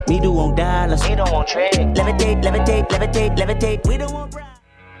Neither want dollars, neither want trade. Levitate, levitate, levitate, levitate. We don't want bride.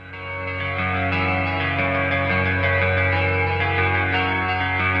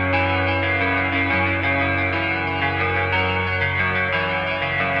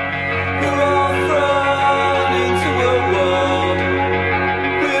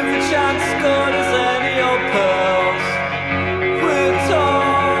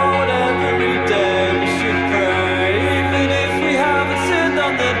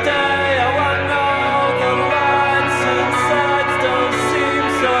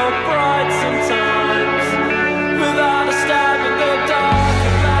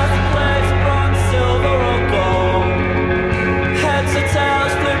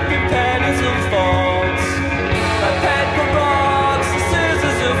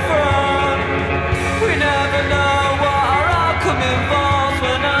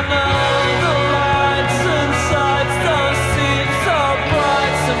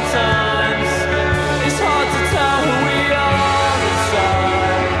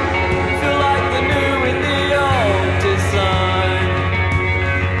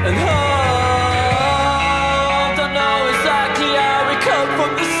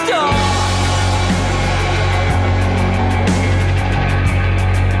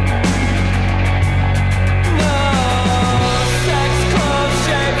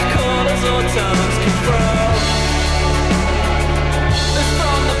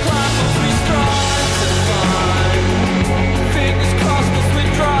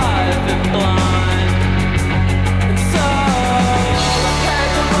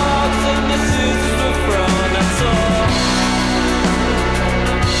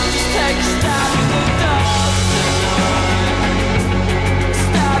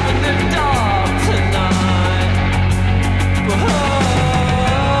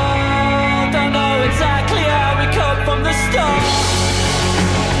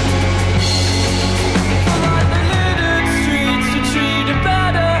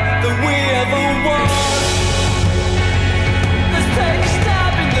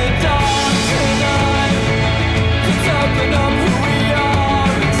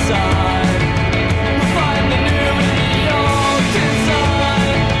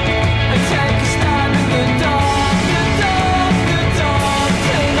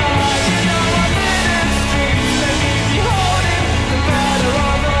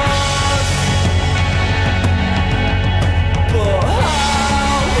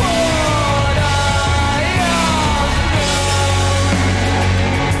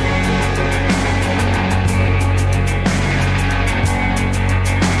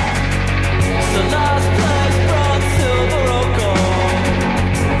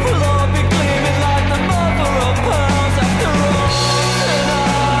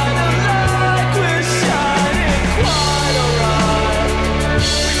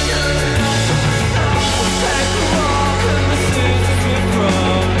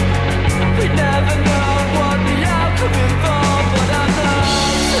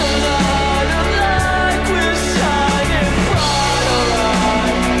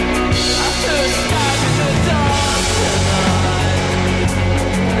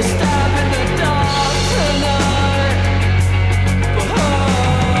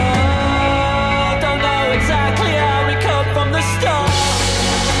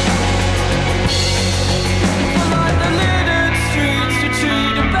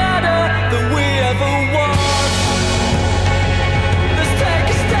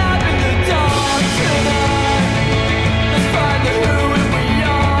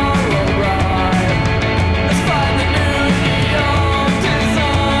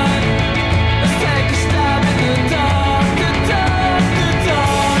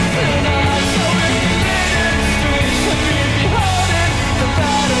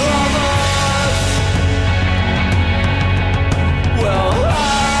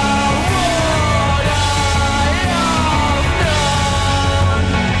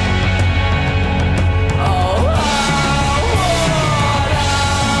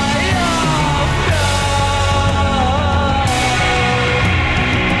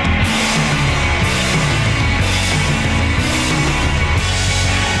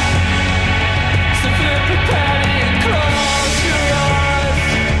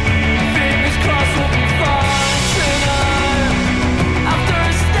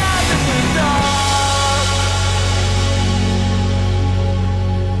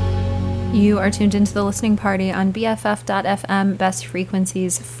 You are tuned into the listening party on BFF.FM, best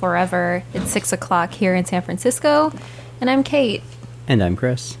frequencies forever. It's 6 o'clock here in San Francisco, and I'm Kate. And I'm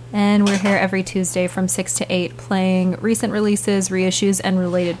Chris. And we're here every Tuesday from 6 to 8 playing recent releases, reissues, and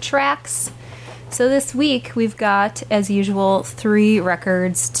related tracks. So this week we've got, as usual, 3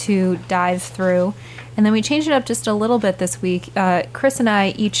 records to dive through. And then we changed it up just a little bit this week. Chris and I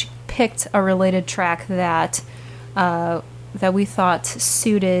each picked a related track that we thought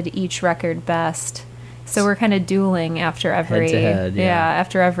suited each record best. So we're kind of dueling after every head-to-head,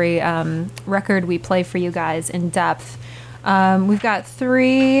 after every record we play for you guys in depth. We've got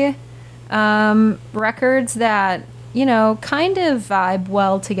 3 records that, you know, kind of vibe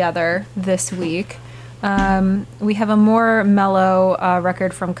well together this week. We have a more mellow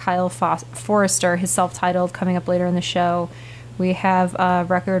record from Kyle Forrester, his self-titled, coming up later in the show. We have a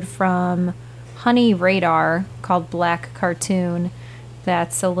record from Honey Radar called Black Cartoon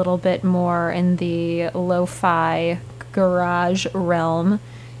that's a little bit more in the lo-fi garage realm.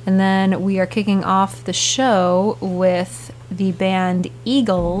 And then we are kicking off the show with the band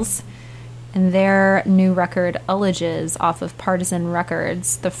Eagles and their new record, Ullages, off of Partisan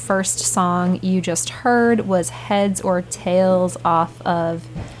Records. The first song you just heard was Heads or Tails off of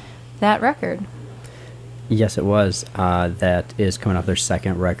that record. Yes, it was. That is coming off their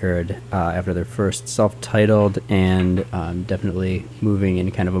second record after their first self-titled, and definitely moving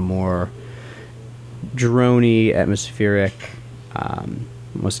in kind of a more droney, atmospheric,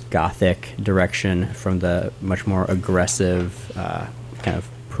 almost gothic direction from the much more aggressive kind of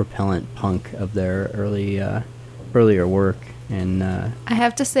propellant punk of their earlier work. And I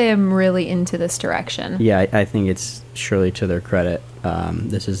have to say I'm really into this direction. Yeah, I think it's surely to their credit.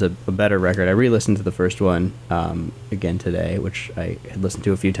 This is a better record. I re-listened to the first one again today, which I had listened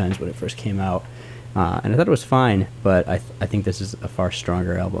to a few times when it first came out, and I thought it was fine, but I think this is a far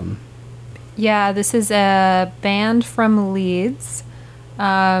stronger album. Yeah, this is a band from Leeds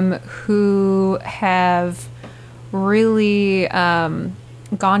who have really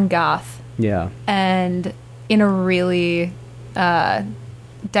gone goth. Yeah. And in a really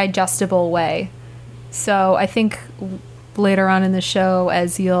digestible way. So I think later on in the show,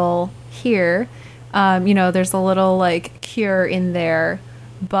 as you'll hear, you know, there's a little like Cure in there,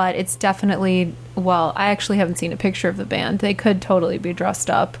 but it's definitely, well, I actually haven't seen a picture of the band. They could totally be dressed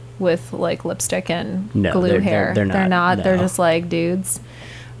up with like lipstick and glue hair. They're not. No. They're just like dudes.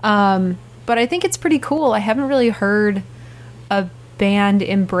 But I think it's pretty cool. I haven't really heard a band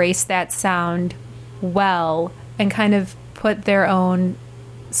embrace that sound well and kind of put their own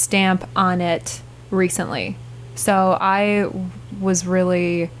stamp on it recently. So I was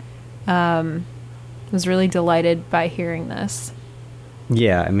really delighted by hearing this.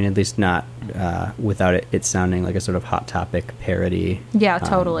 Yeah, I mean, at least not without it sounding like a sort of Hot Topic parody. Yeah,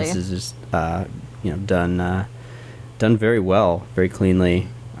 totally. This is just done very well, very cleanly.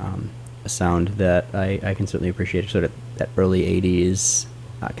 A sound that I can certainly appreciate, sort of that early 80s,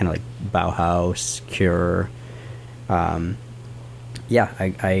 kind of like Bauhaus, Cure.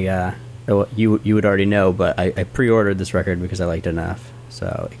 You would already know, but I pre-ordered this record because I liked it enough.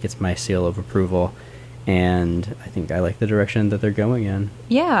 So it gets my seal of approval, and I think I like the direction that they're going in.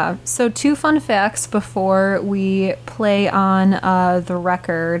 Yeah. So 2 fun facts before we play on the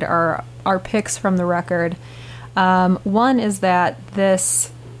record, or our picks from the record. One is that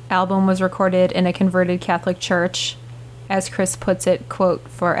this album was recorded in a converted Catholic church, as Chris puts it, quote,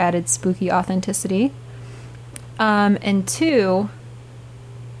 for added spooky authenticity. And 2,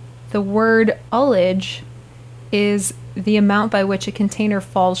 the word ullage is the amount by which a container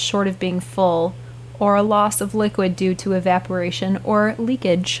falls short of being full, or a loss of liquid due to evaporation or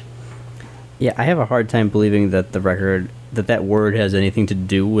leakage. Yeah, I have a hard time believing that that word has anything to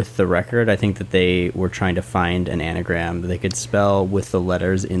do with the record. I think that they were trying to find an anagram that they could spell with the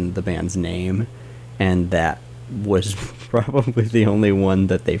letters in the band's name, and that was probably the only one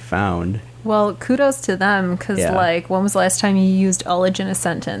that they found. Well, kudos to them, because, when was the last time you used ullage in a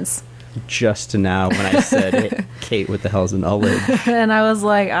sentence? Just now, when I said, hey, Kate, what the hell's an ullage? And I was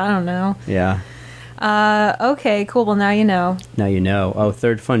like, I don't know. Yeah. Okay, cool. Well, now you know. Now you know. Oh,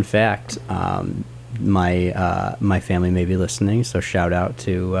 third fun fact. My family may be listening, so shout out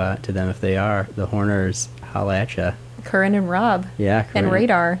to them if they are. The Horners, holla at ya. Corinne and Rob. Yeah, Corinne, and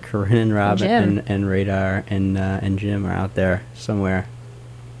Radar. Corinne and Rob and Jim. and Radar and Jim are out there somewhere.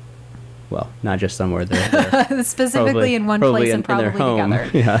 Well, not just somewhere. They're specifically probably, in one place and probably in their home. Together.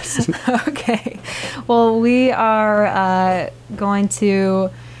 Yes. Okay. Well, we are going to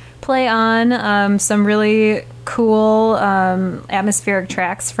play on some really cool atmospheric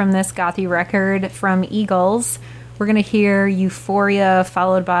tracks from this gothy record from Eagles. We're going to hear Euphoria,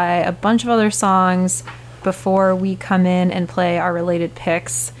 followed by a bunch of other songs before we come in and play our related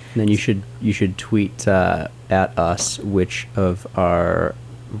picks. And then you should tweet at us which of our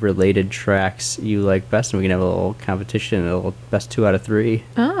related tracks you like best, and we can have a little competition, a little best 2 out of 3.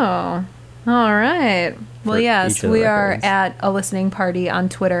 Oh, All right. Well, For yes, each of the we are records. at a listening party on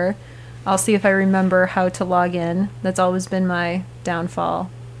Twitter. I'll see if I remember how to log in. That's always been my downfall.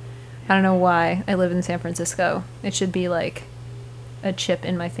 I don't know why. I live in San Francisco. It should be like a chip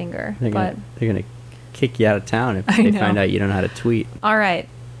in my finger. They're But gonna kick you out of town if I they know. find out you don't know how to tweet. all right.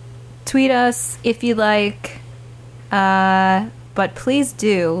 Tweet us if you like. But please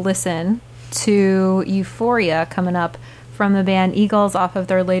do listen to Euphoria coming up from the band Eagles off of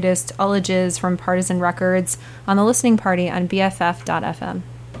their latest Ullages from Partisan Records on the listening party on BFF.fm.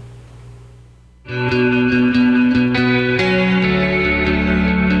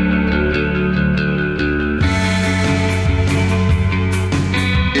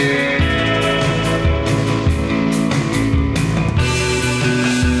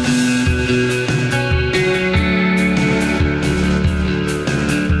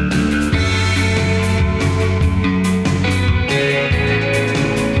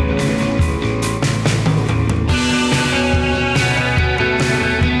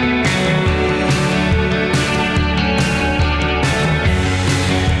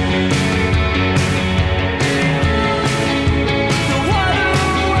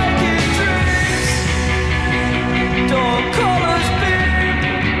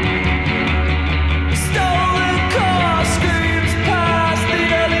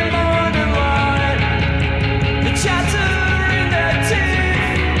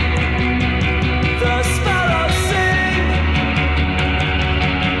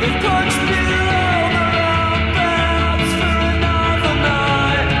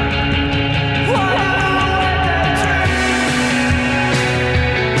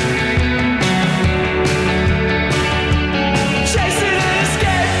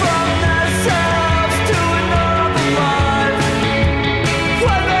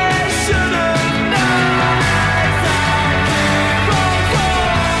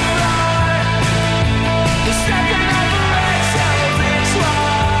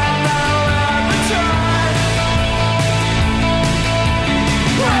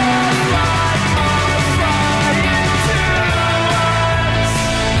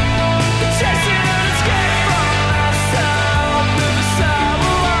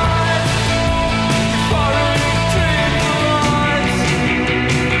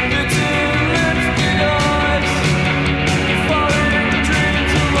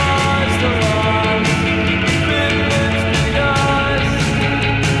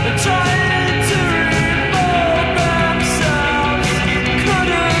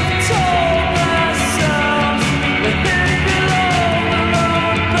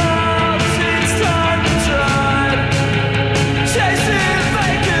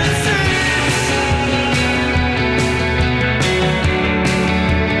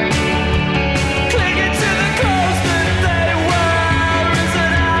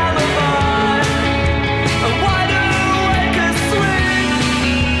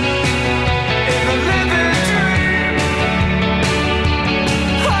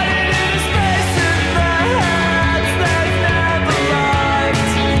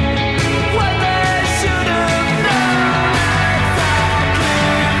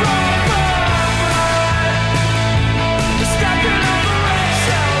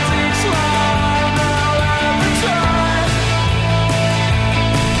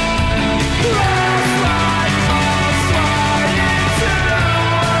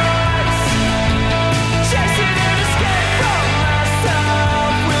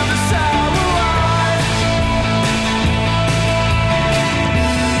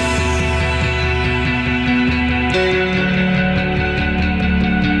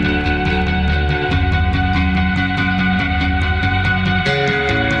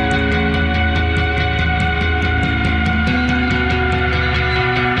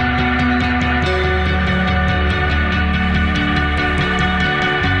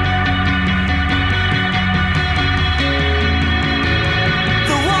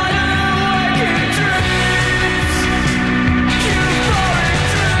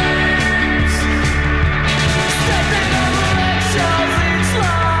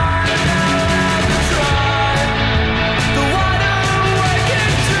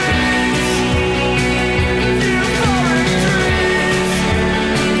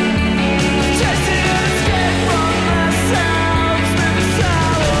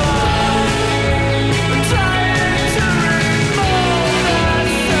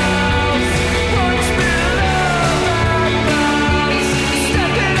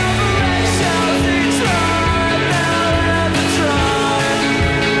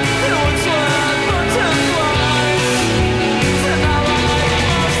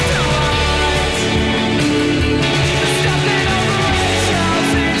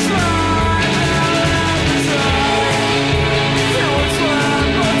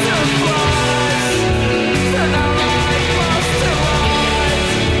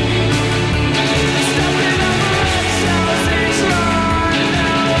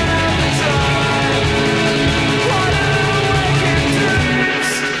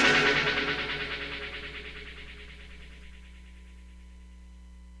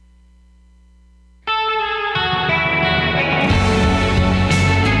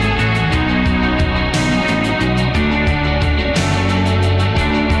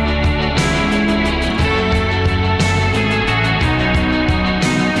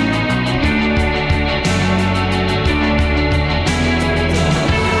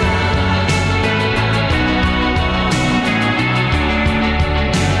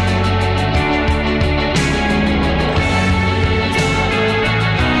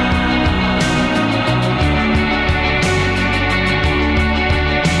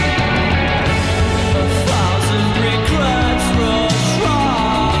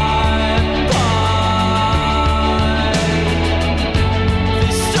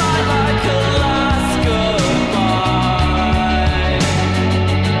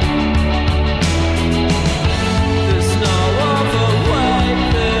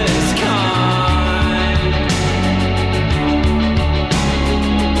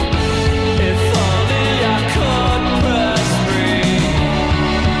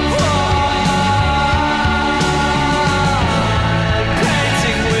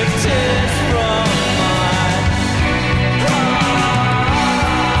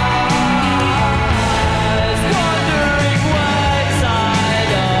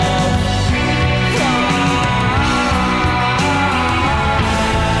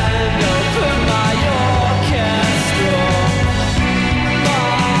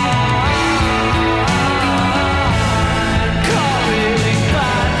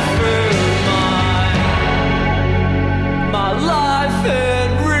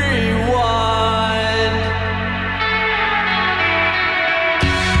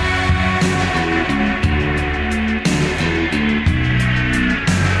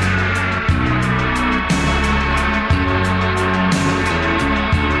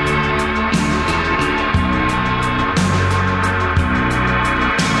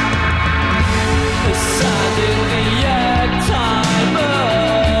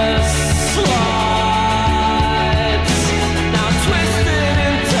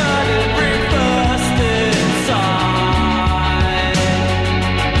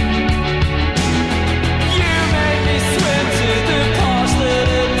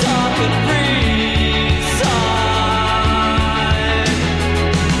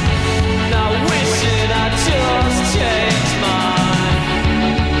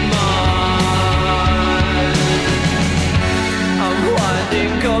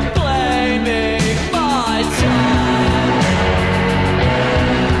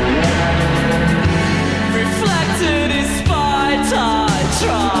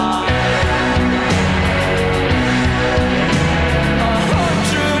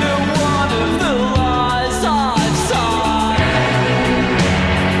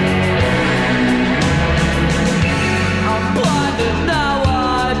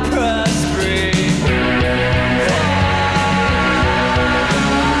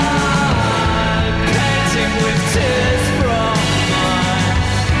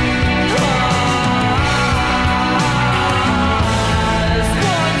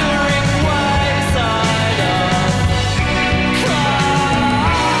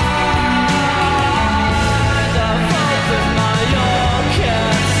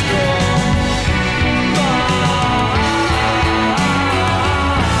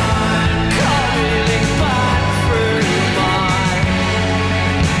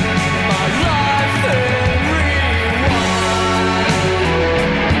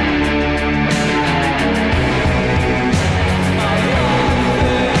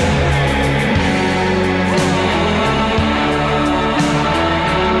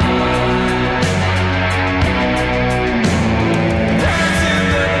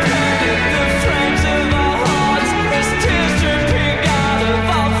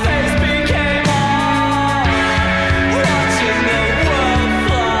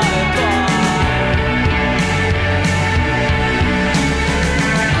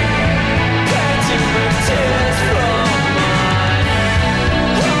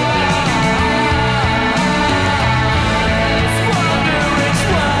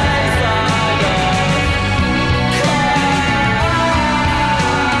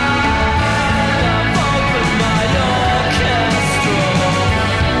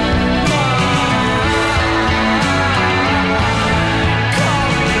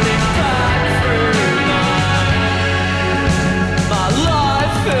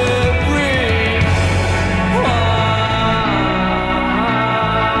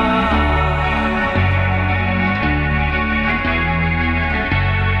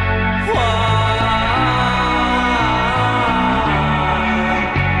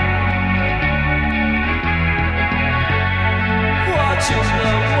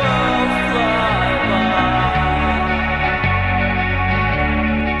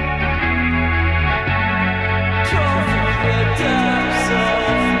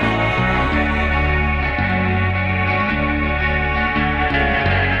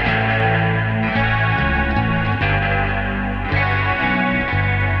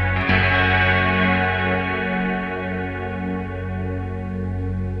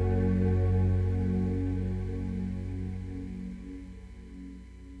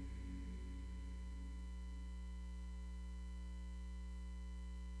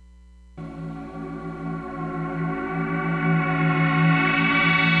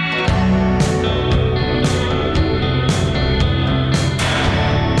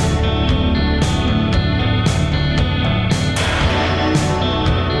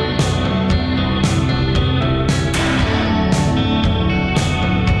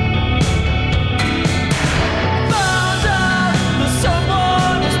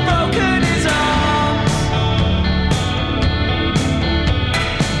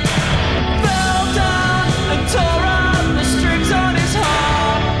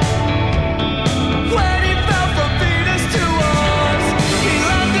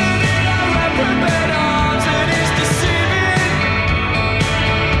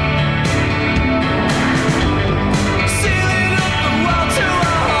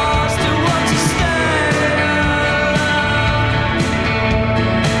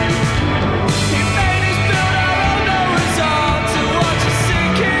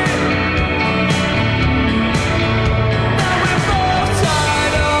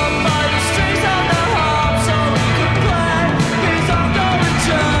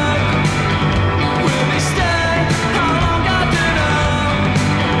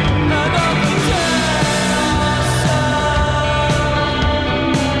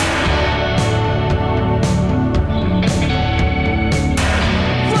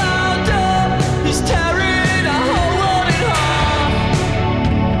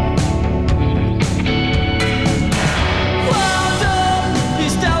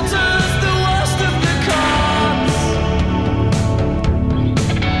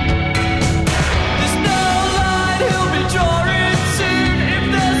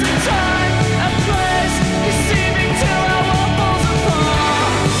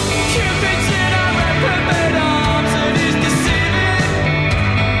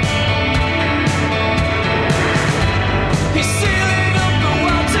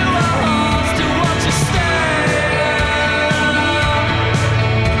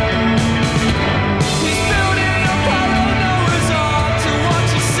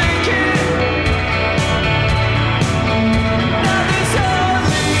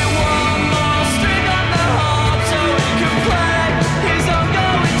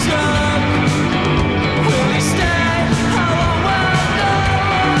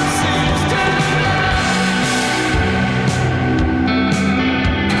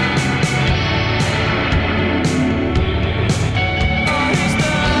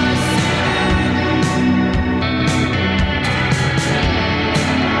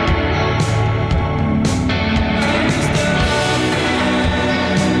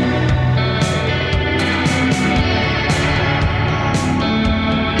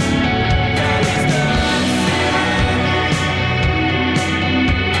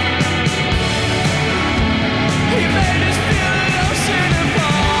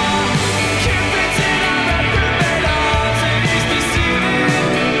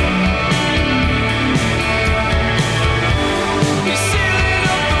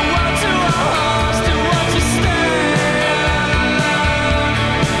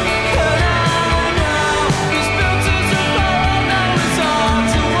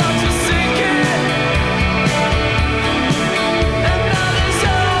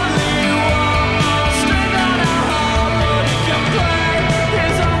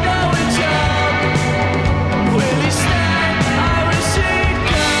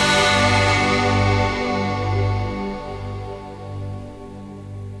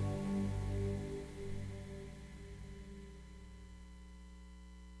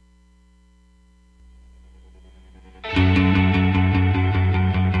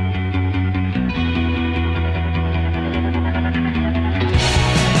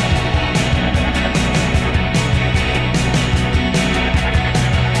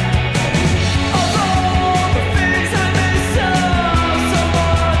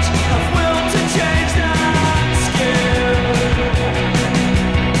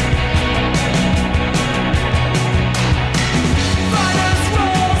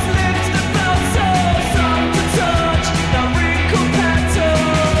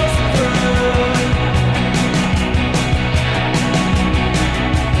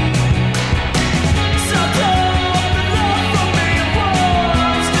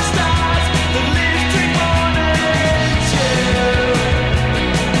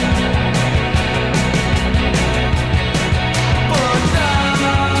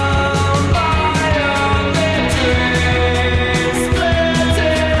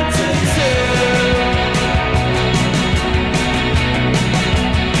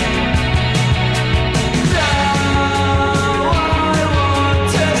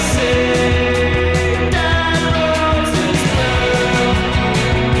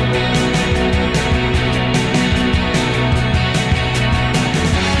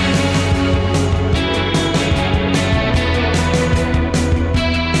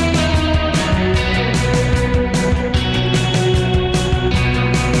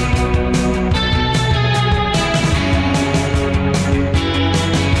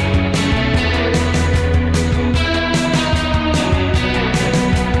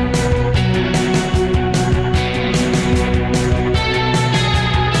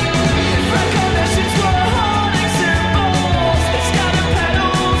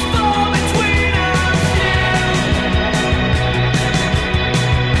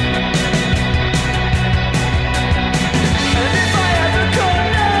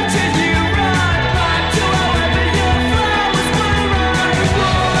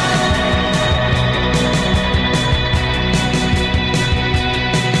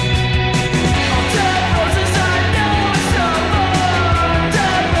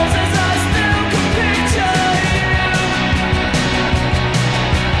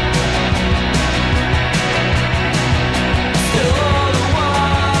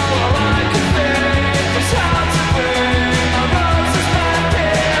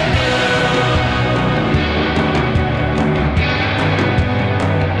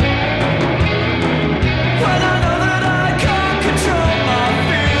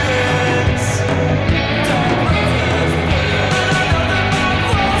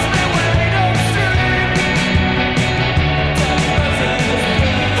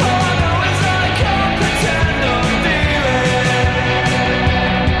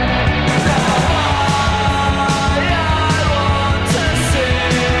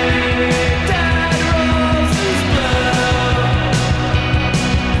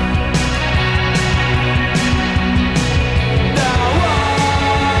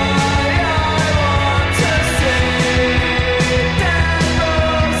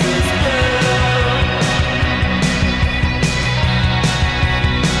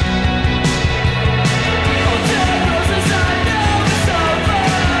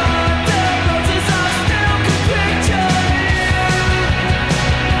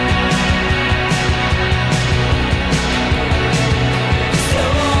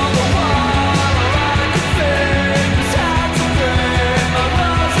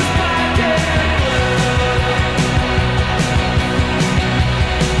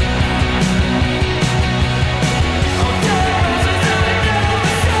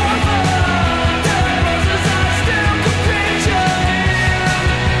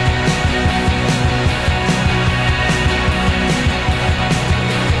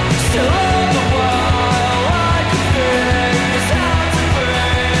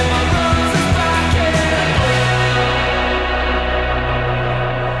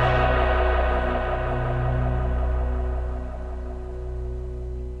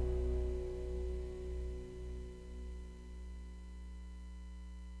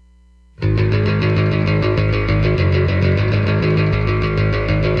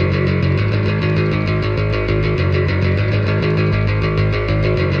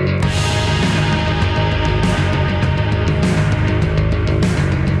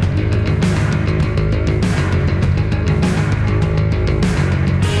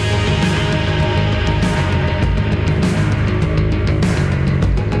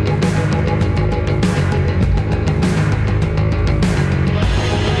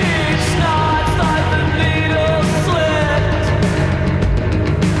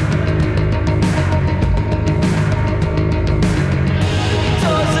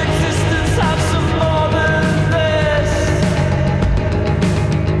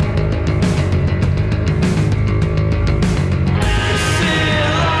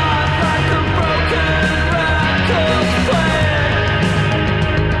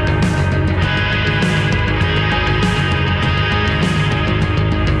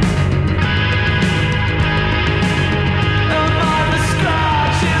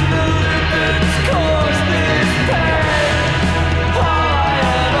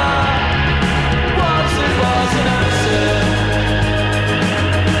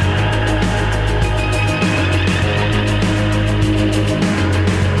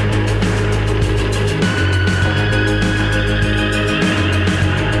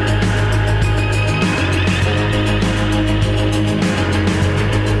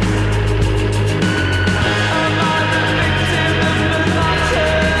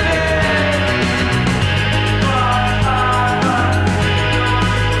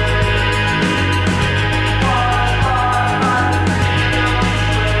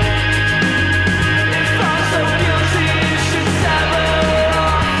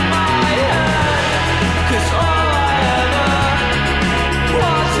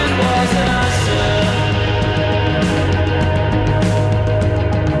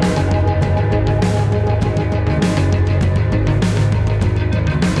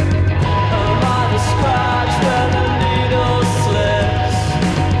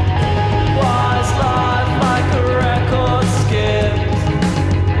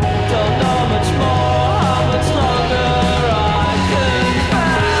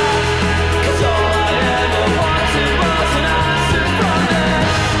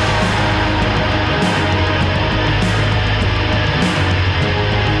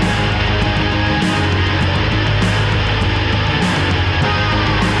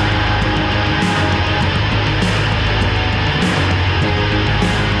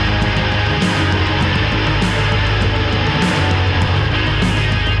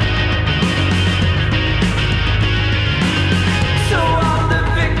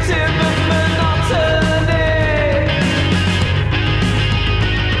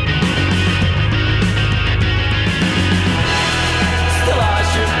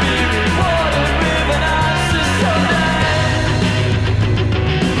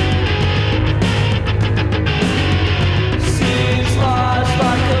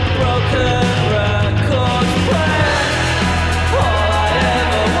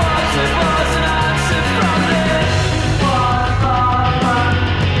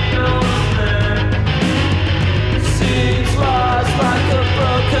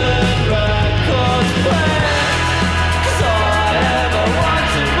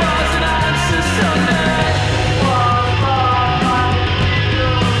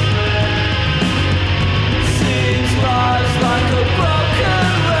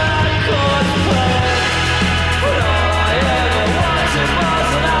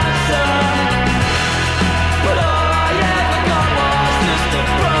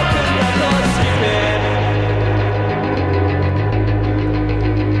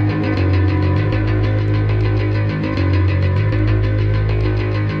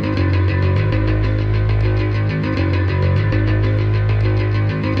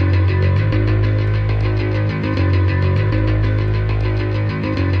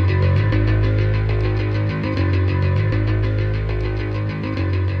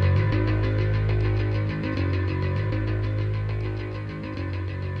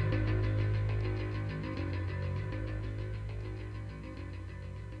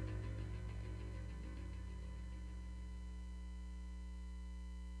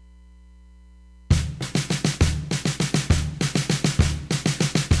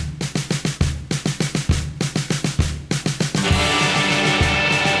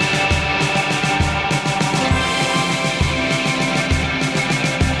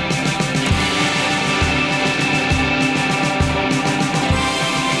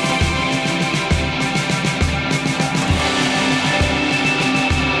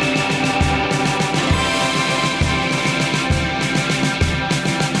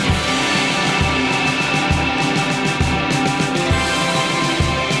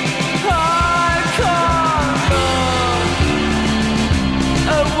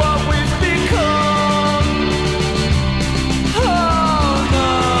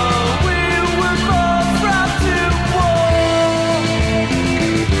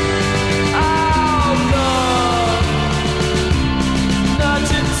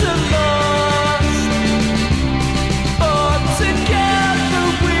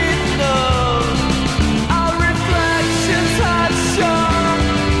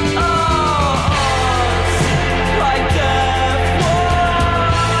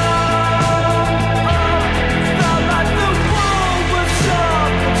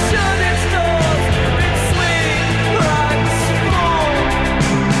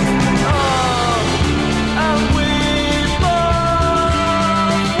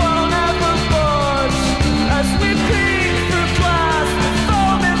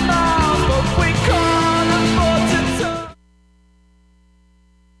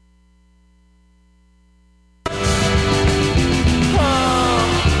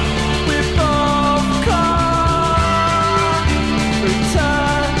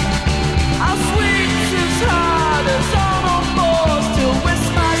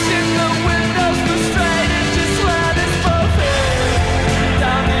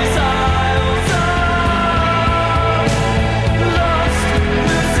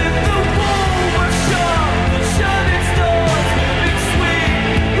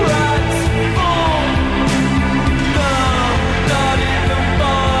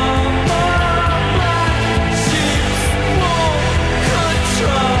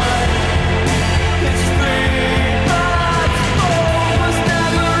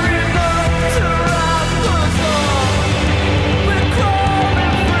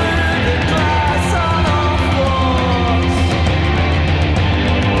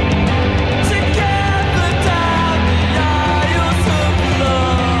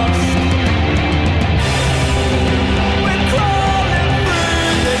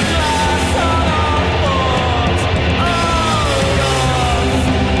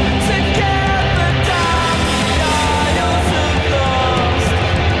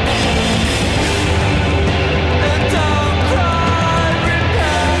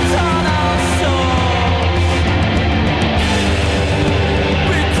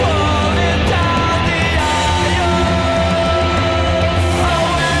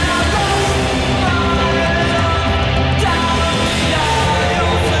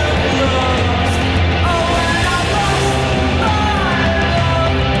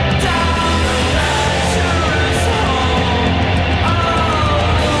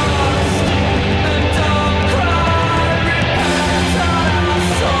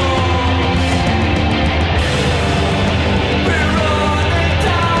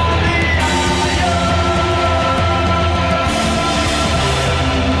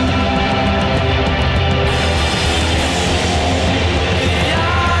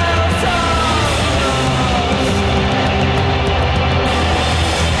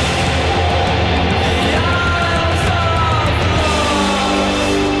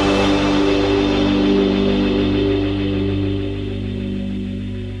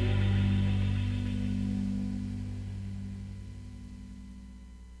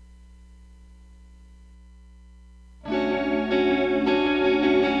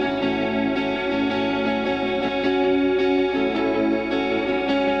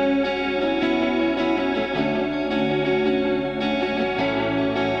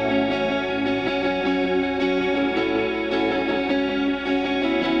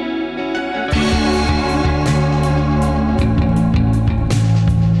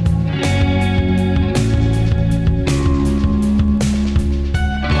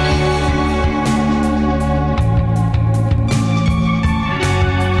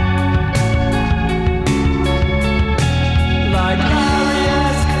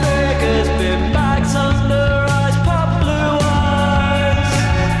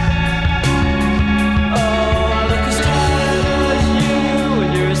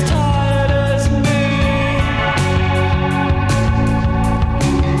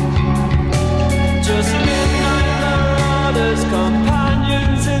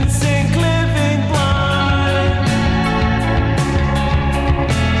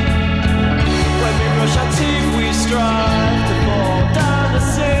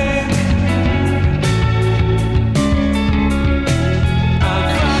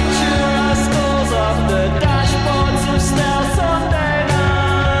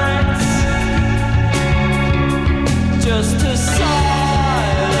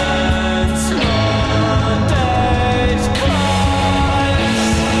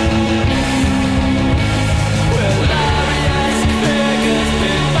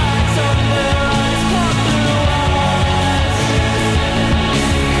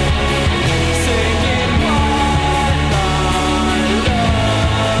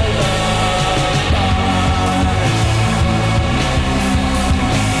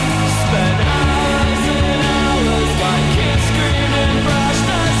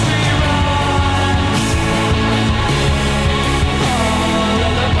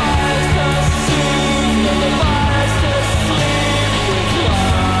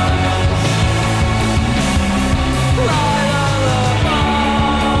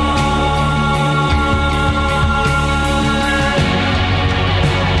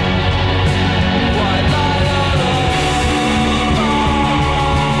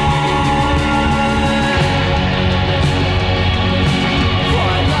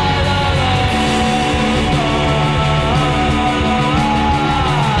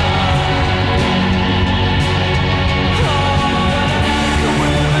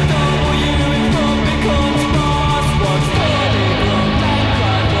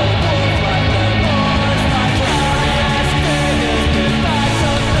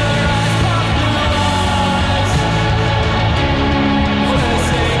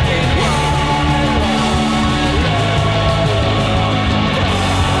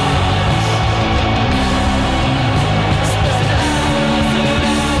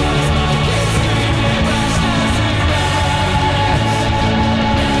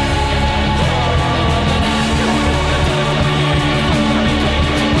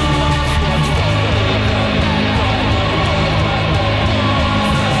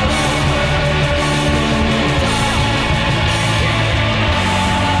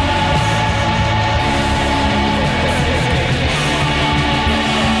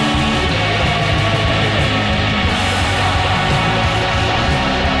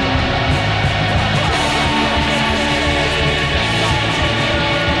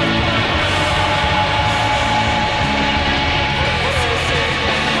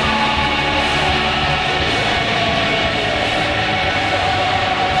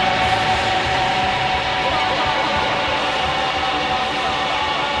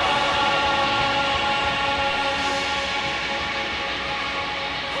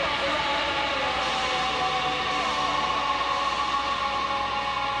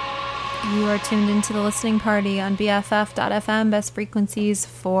 You are tuned into the listening party on BFF.FM, best frequencies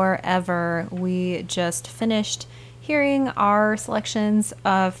forever. We just finished hearing our selections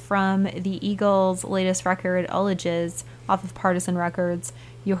from the Eagles' latest record, Ullages, off of Partisan Records.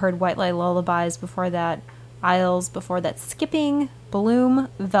 You heard White Light Lullabies, before that Isles, before that Skipping, Bloom,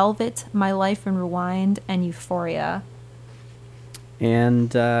 Velvet, My Life and Rewind, and Euphoria.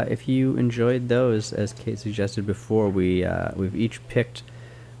 And if you enjoyed those, as Kate suggested before, we've each picked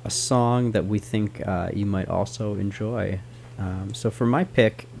a song that we think you might also enjoy. So for my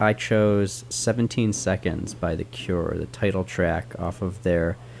pick, I chose 17 Seconds by The Cure, the title track off of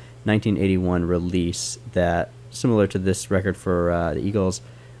their 1981 release that, similar to this record for the Eagles,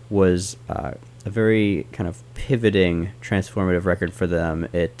 was a very kind of pivoting, transformative record for them.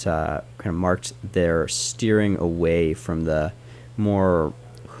 It kind of marked their steering away from the more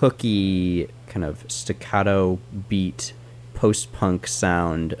hooky, kind of staccato beat post-punk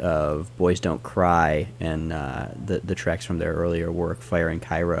sound of Boys Don't Cry and the tracks from their earlier work, Fire in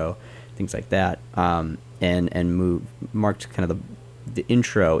Cairo, things like that, and marked kind of the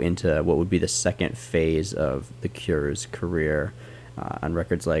intro into what would be the second phase of The Cure's career on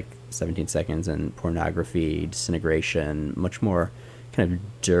records like 17 Seconds and Pornography, Disintegration, much more kind of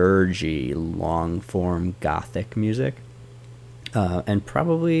dirgy, long-form gothic music, and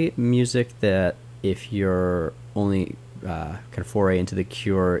probably music that if you're only kind of foray into The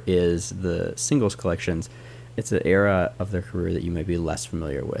Cure is the singles collections, it's an era of their career that you might be less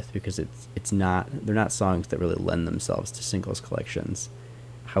familiar with, because they're not songs that really lend themselves to singles collections.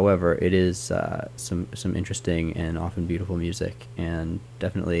 However, it is some interesting and often beautiful music, and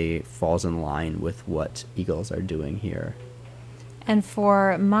definitely falls in line with what Eagles are doing here. And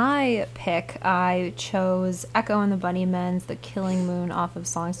for my pick, I chose Echo and the Bunnymen's The Killing Moon off of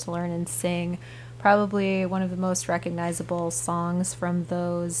Songs to Learn and Sing. Probably one of the most recognizable songs from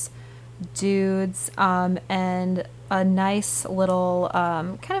those dudes, and a nice little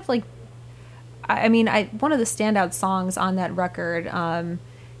kind of like, one of the standout songs on that record,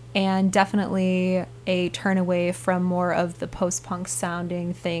 and definitely a turn away from more of the post-punk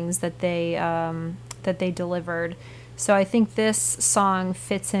sounding things that they delivered. So I think this song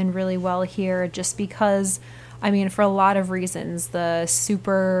fits in really well here, just because, for a lot of reasons. The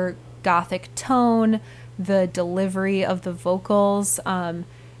super gothic tone, the delivery of the vocals,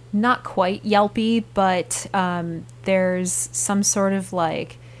 not quite yelpy, but there's some sort of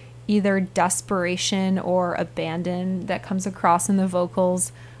like either desperation or abandon that comes across in the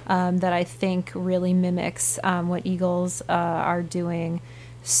vocals, that I think really mimics what Eagles are doing.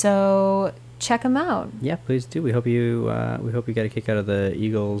 So check them out. Yeah, please do. We hope you get a kick out of the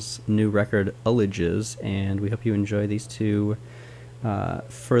Eagles' new record, Ullages, and we hope you enjoy these two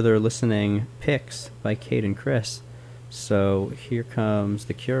further listening picks by Kate and Chris. So here comes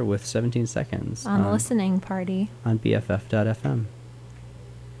The Cure with 17 Seconds on the listening party on BFF.FM.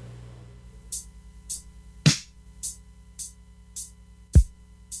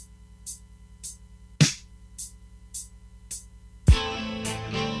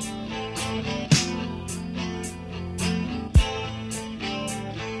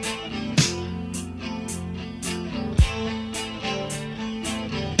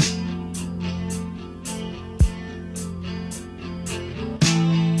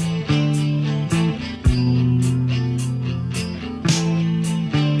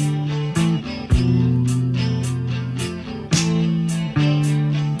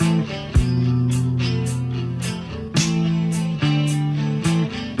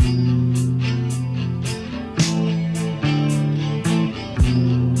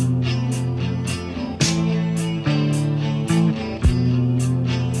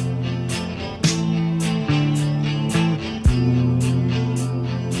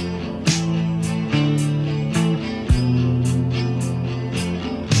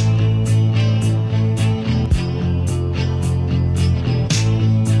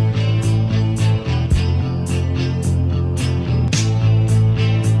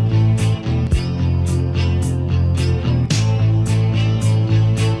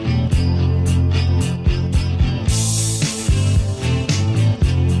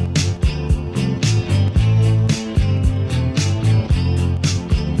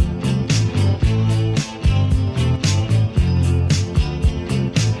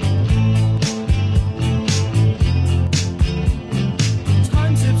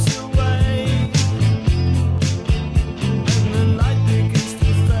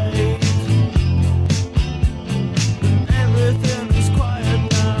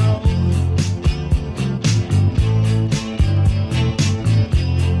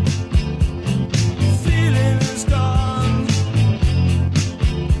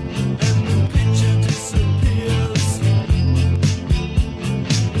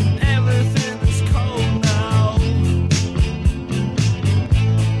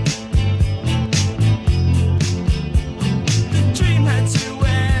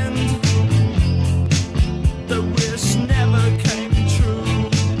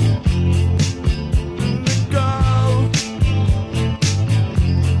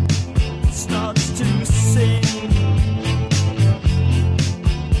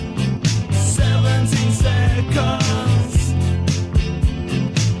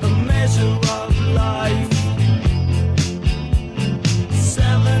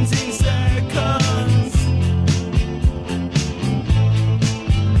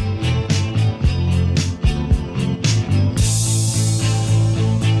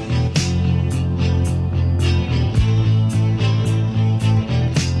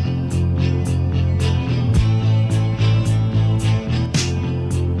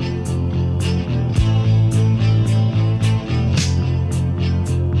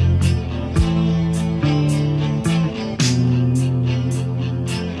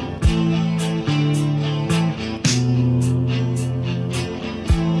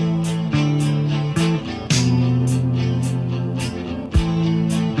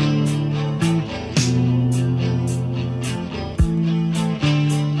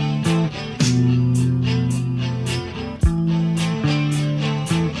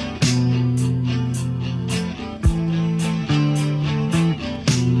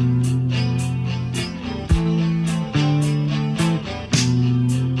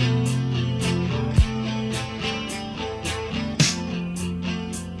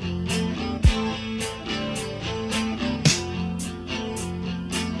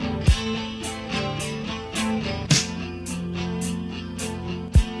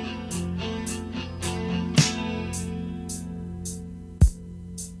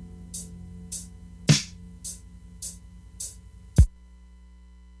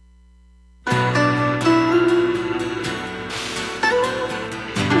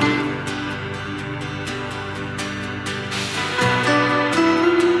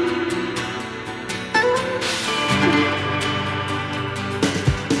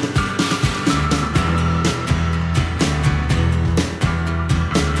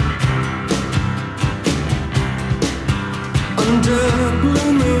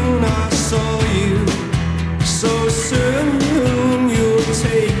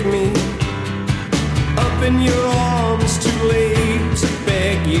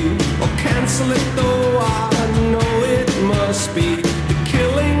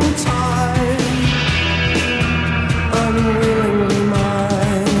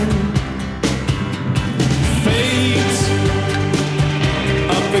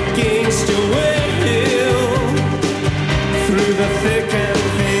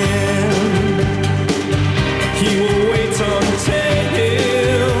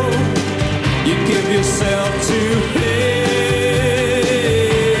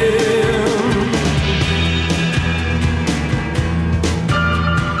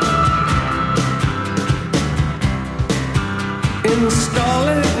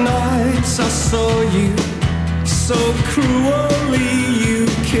 starlit nights I saw you, so cruelly you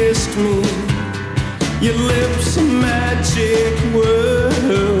kissed me. Your lips a magic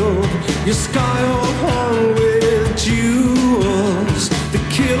world, your sky all hung with jewels. The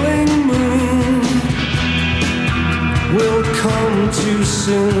killing moon will come too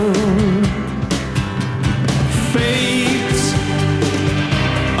soon. Fate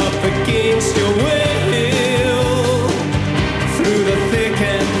up against your will, through the thick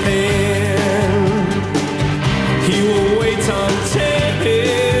and thin. He will wait until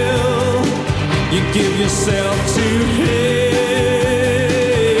you give yourself to him.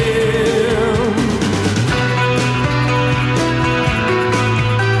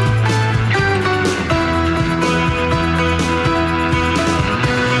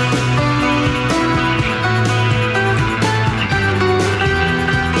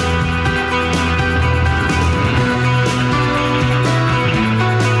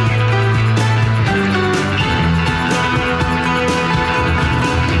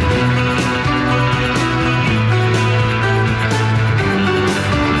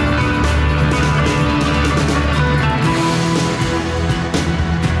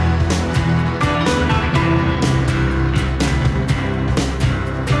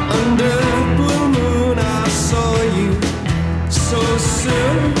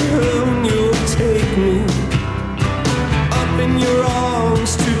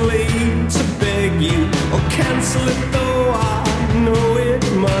 Cancel it though I know it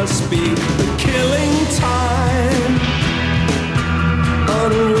must be the killing time,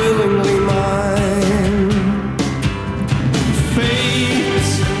 unwillingly mine.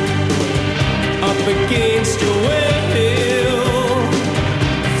 Fate up against your will,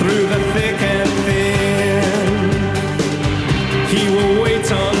 through the thick and thin. He will wait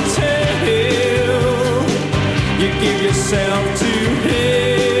until you give yourself to him.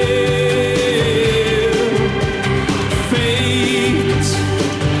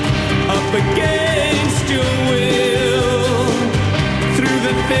 Against your will, through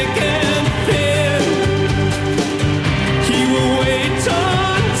the thick and thin. He will wait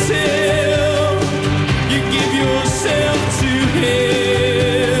until you give yourself to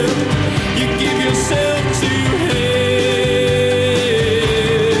him. You give yourself to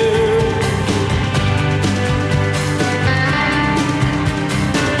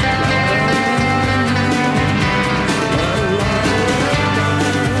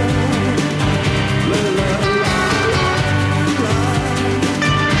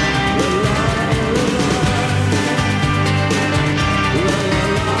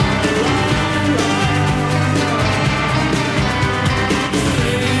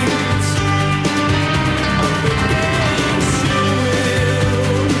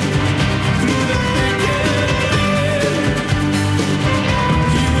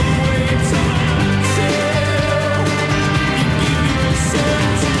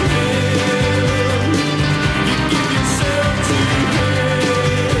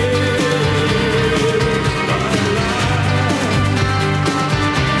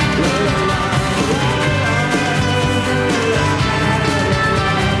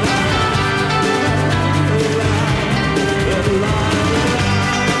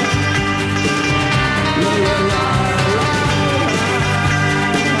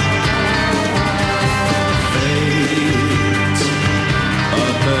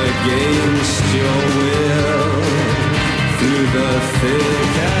against your will, through the thick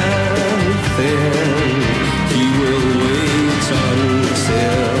and thin. He will wait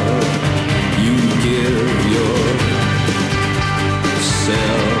until you give yourself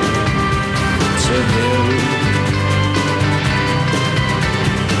to him.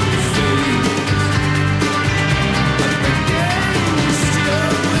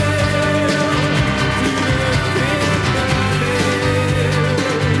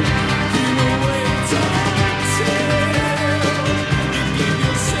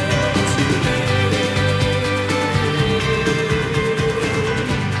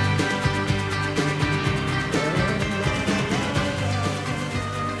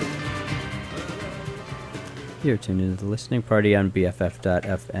 You're tuned into the listening party on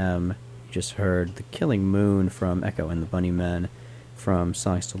BFF.FM. You just heard The Killing Moon from Echo and the Bunnymen from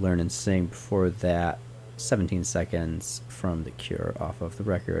Songs to Learn and Sing. Before that, 17 Seconds from The Cure off of the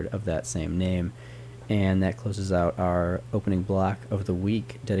record of that same name. And that closes out our opening block of the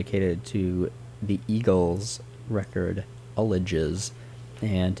week dedicated to the Eagles record Ullages,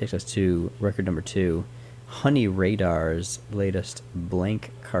 and takes us to record number 2, Honey Radar's latest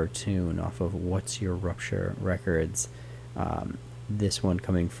blank cartoon off of What's Your Rupture Records. this one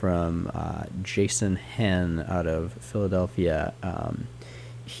coming from Jason Henn out of Philadelphia.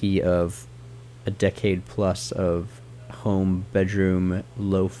 He of a decade plus of home bedroom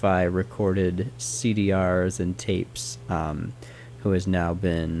lo-fi recorded CDRs and tapes, who has now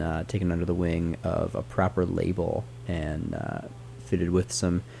been taken under the wing of a proper label and fitted with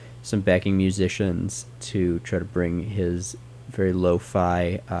some backing musicians to try to bring his very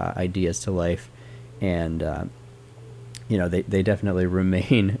lo-fi ideas to life. And they definitely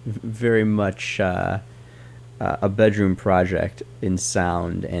remain very much a bedroom project in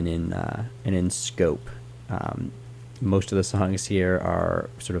sound and in scope. Most of the songs here are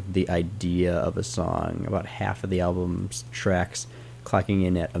sort of the idea of a song. About half of the album's tracks clocking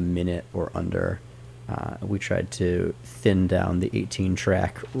in at a minute or under. We tried to thin down the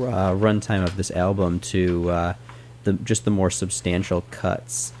 18-track runtime of this album to the more substantial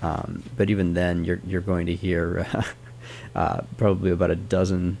cuts. But even then, you're going to hear probably about a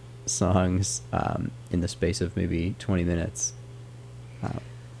dozen songs in the space of maybe 20 minutes.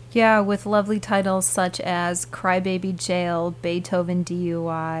 Yeah, with lovely titles such as Crybaby Jail, Beethoven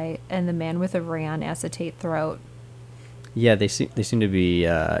DUI, and The Man with a Rayon Acetate Throat. Yeah, they seem to be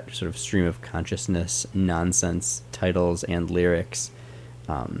sort of stream of consciousness nonsense titles and lyrics,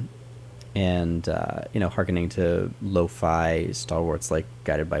 and hearkening to lo-fi stalwarts like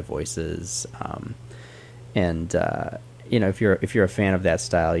Guided by Voices, if you're a fan of that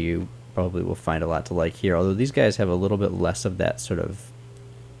style, you probably will find a lot to like here. Although these guys have a little bit less of that sort of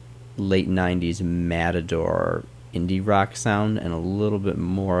late 90s Matador indie rock sound and a little bit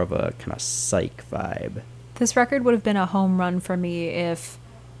more of a kind of psych vibe. This record would have been a home run for me if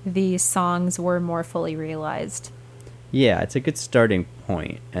the songs were more fully realized. Yeah, it's a good starting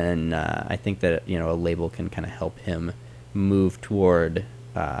point, and I think that a label can kind of help him move toward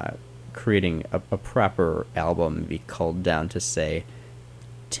creating a proper album, be culled down to, say,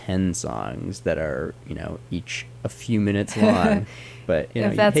 10 songs that are each a few minutes long. But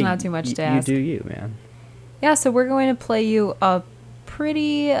if that's not too much to ask. You do you, man. Yeah, so we're going to play you a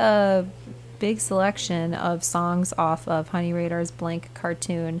pretty big selection of songs off of Honey Radar's Blank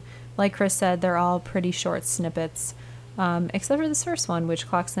Cartoon. Like Chris said, they're all pretty short snippets, except for this first one, which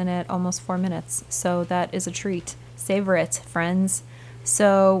clocks in at almost 4 minutes. So that is a treat. Savor it, friends.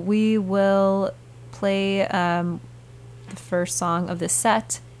 So we will play the first song of the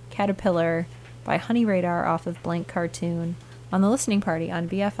set, Caterpillar, by Honey Radar off of Blank Cartoon, on the listening party on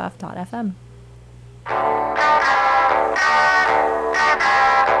BFF.fm.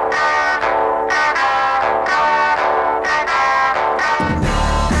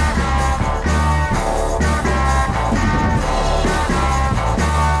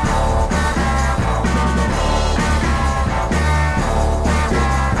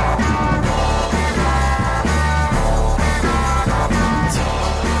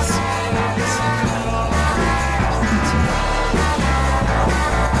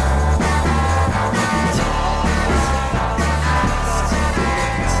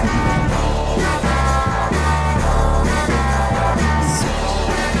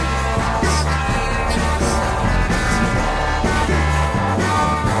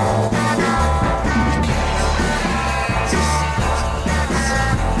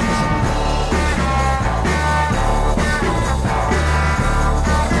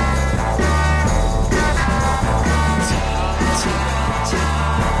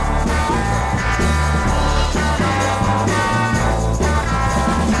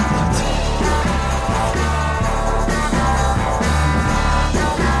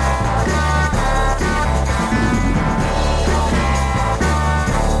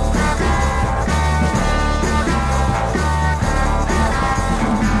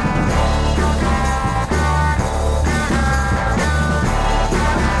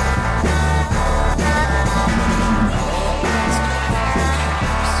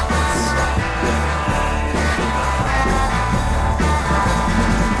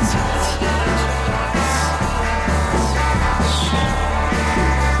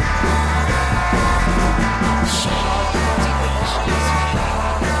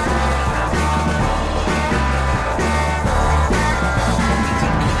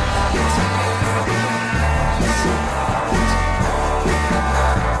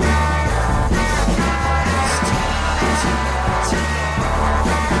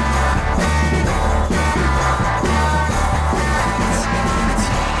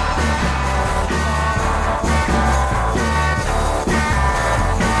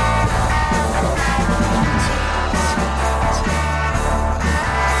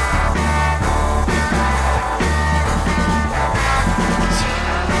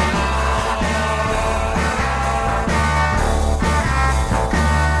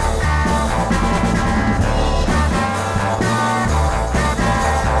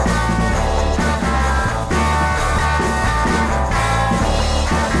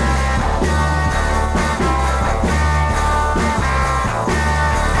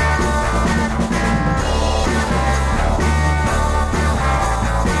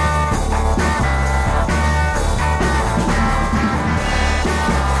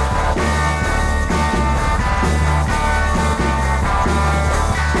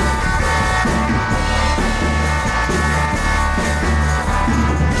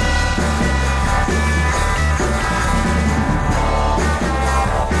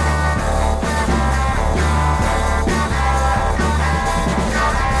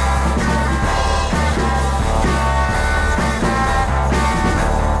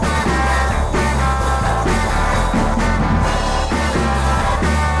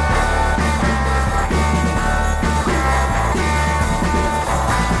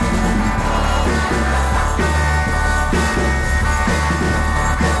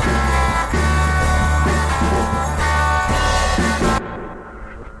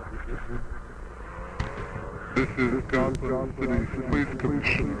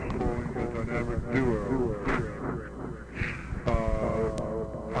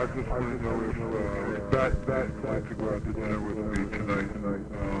 want to know if Bat would like to go out to dinner with me tonight.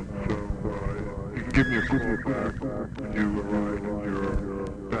 So you can give me a call back when you arrive at your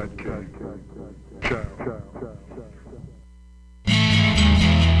Bat cave. Ciao.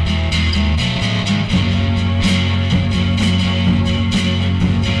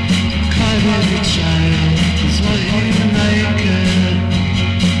 Every child is what you make it.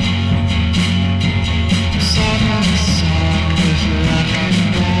 Song on a song with rock and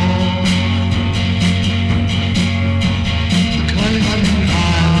roll. The glowing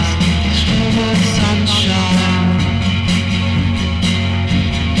eyes, strawberry sunshine.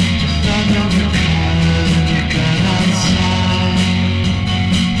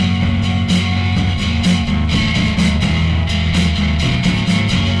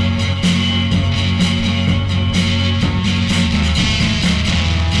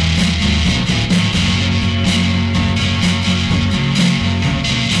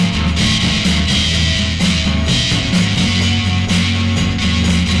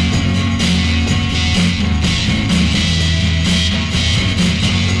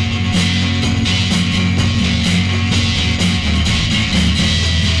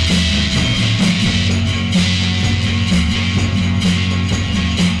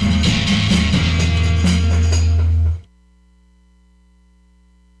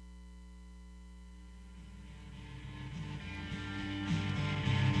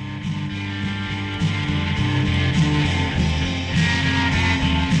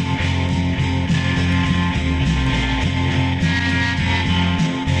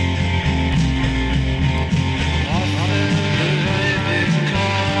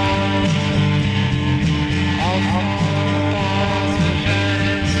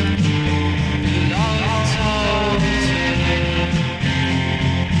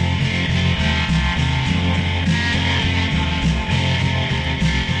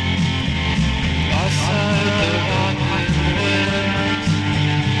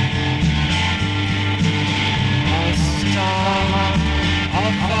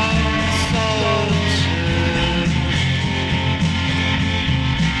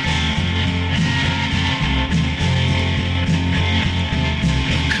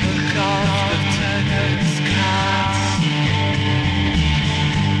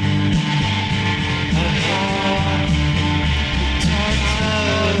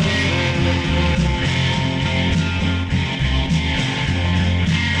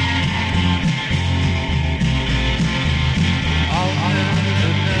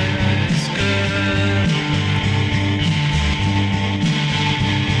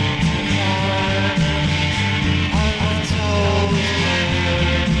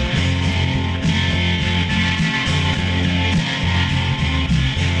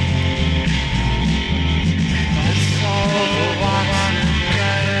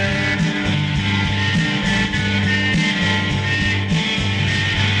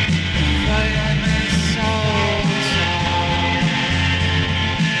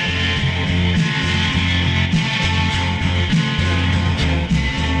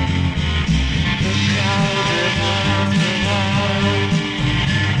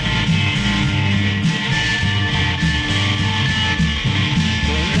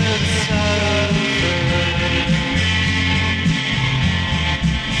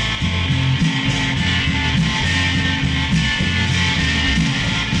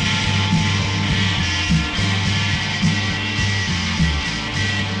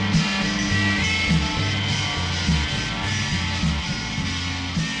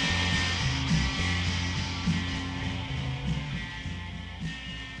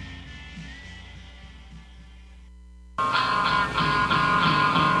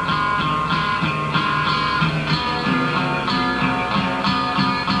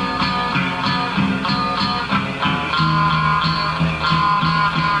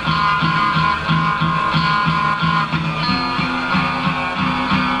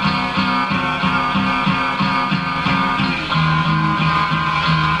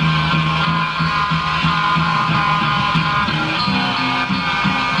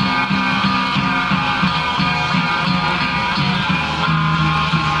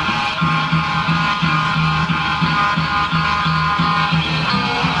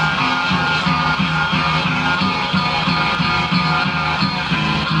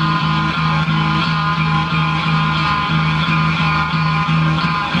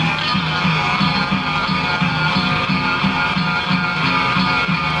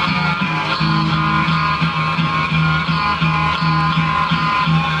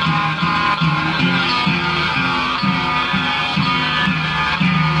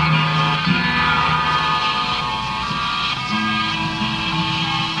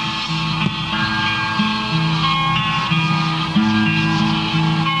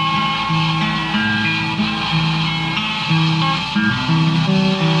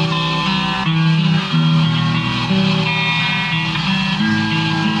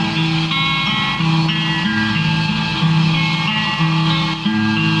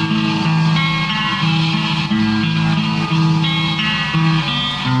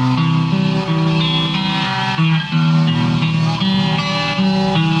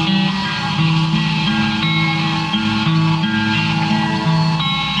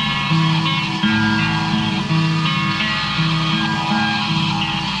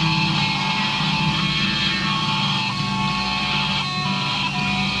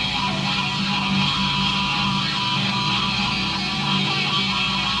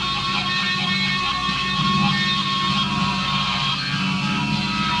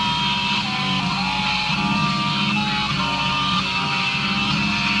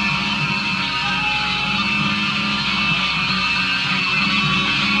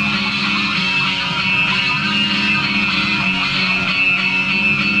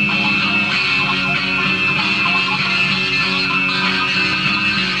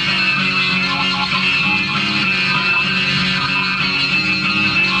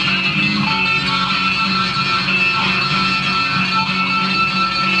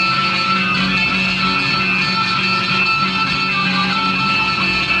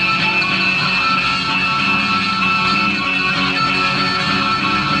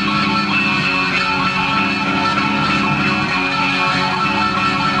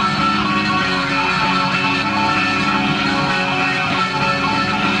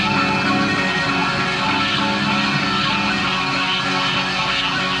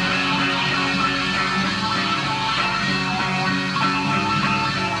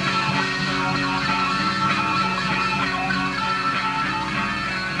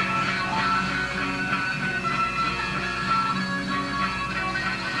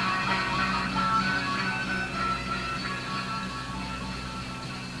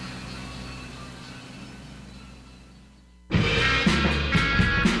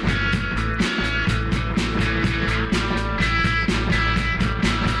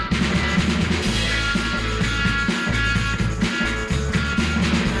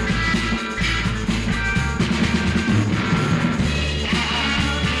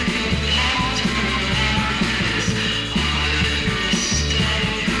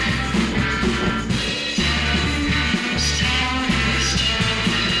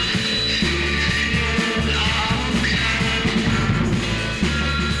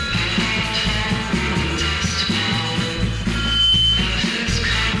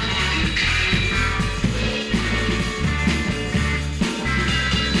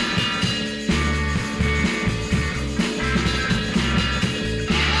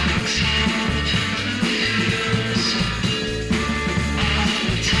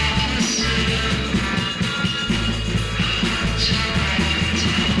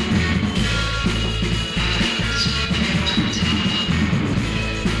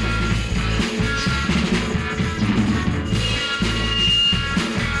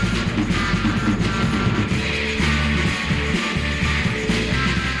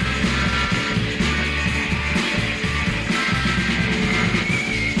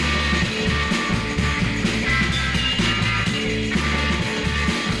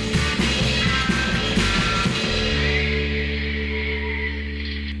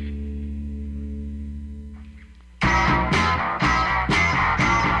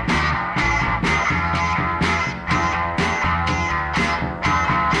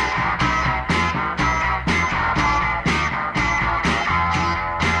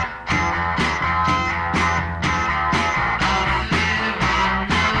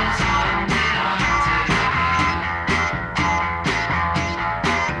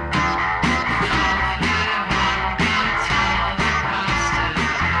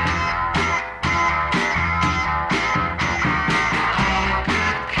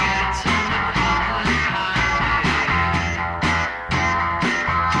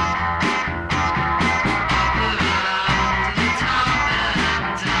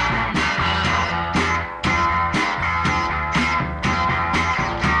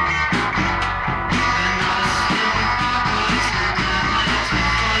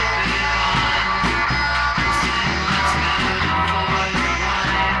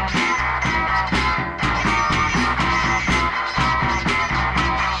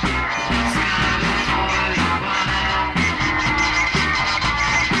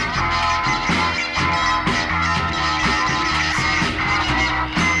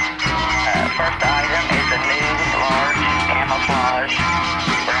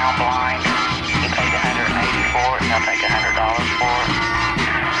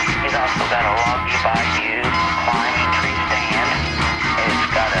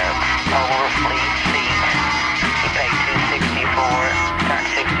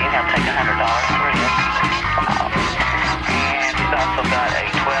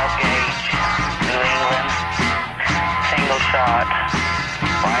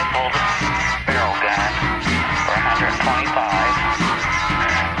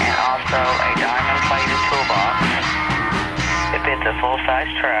 It's a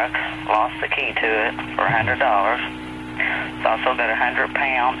full-size truck. Lost the key to it for $100. It's also got a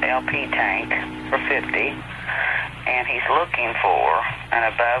 100-pound LP tank for $50. And he's looking for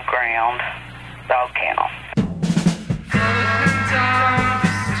an above-ground dog kennel.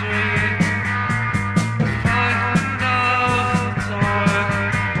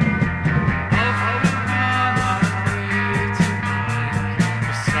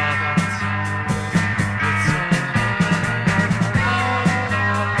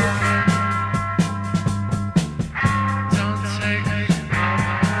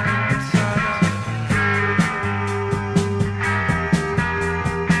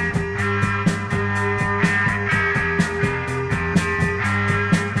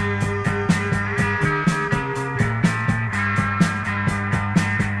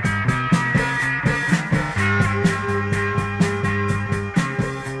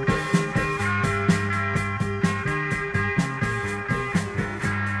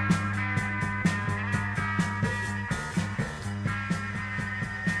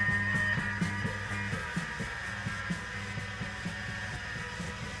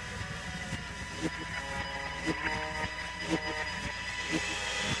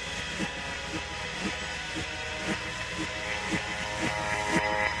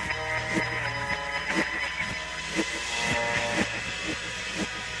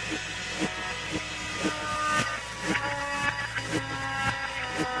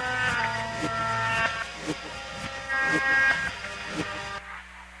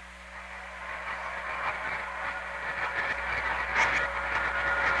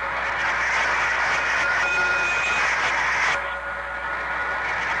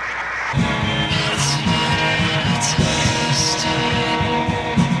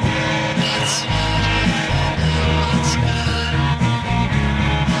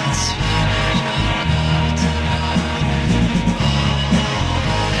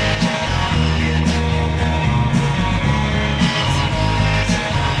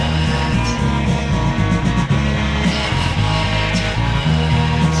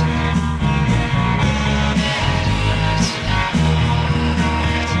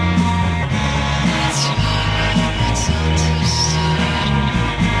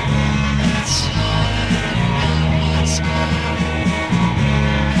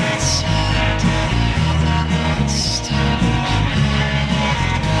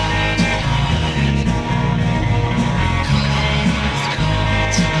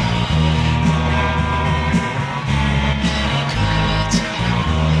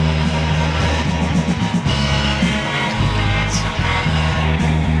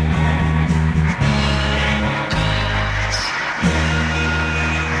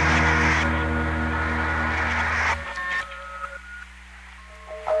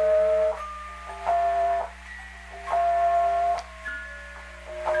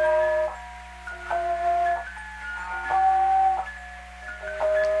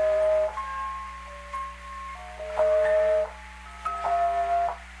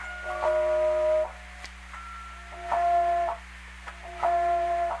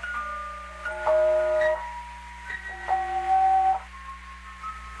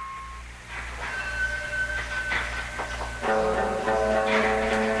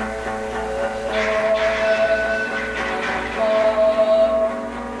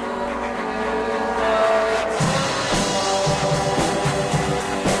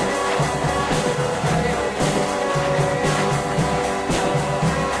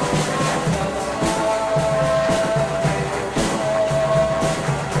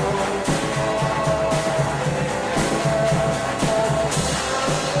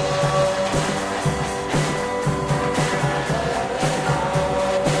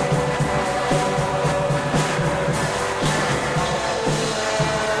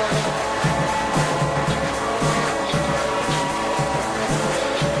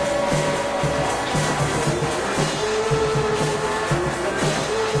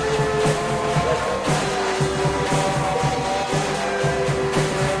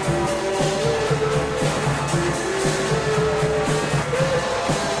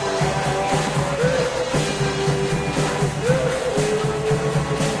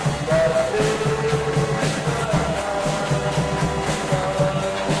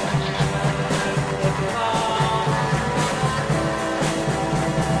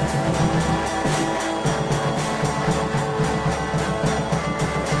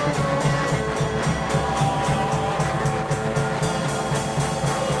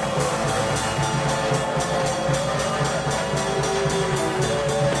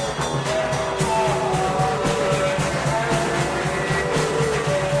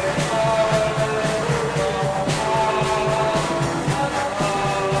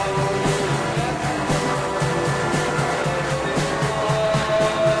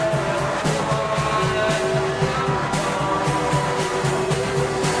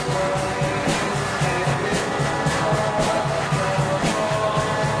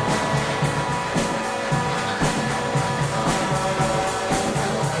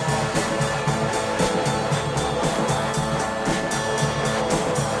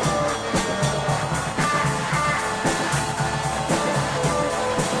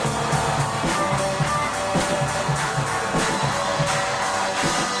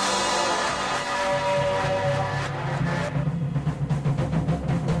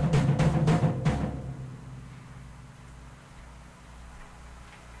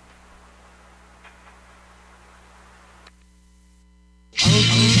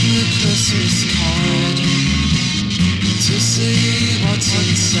 notice card to see what's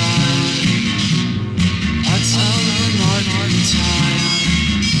inside. I tell them I'm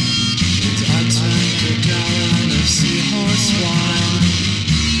tired, and I drank a gallon of seahorse wine.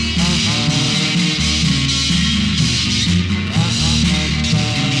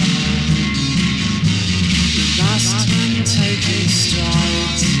 The last man taking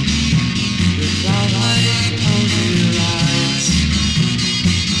strides without a pony rides.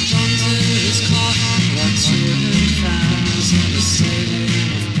 Thunder is clapping like cheering fans in a stadium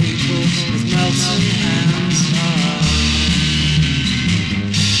of people with melting hands.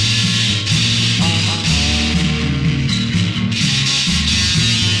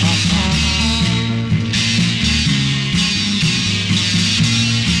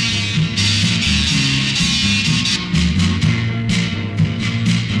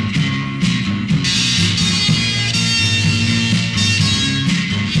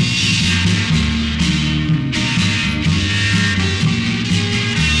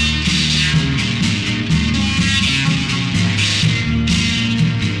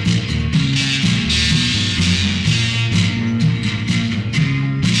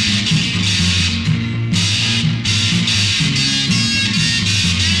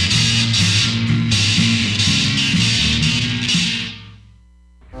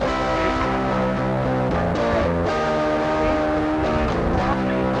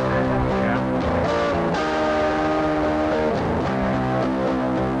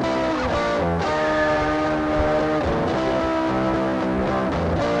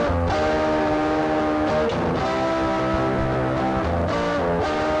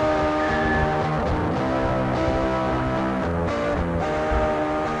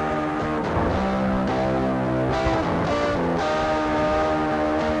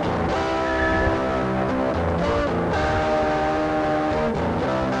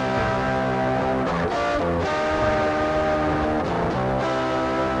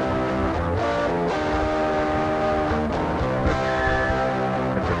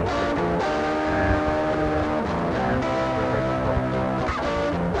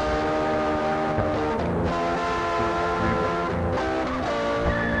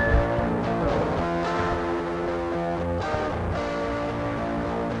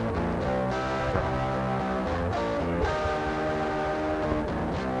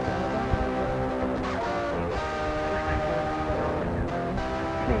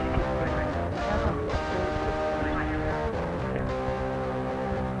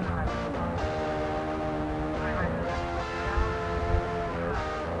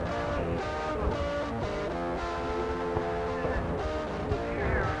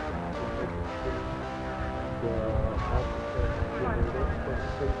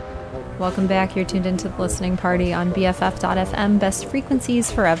 Welcome back. You're tuned into the listening party on BFF.FM, best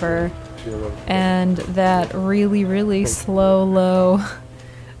frequencies forever. And that really, really slow, low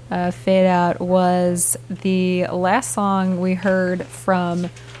fade out was the last song we heard from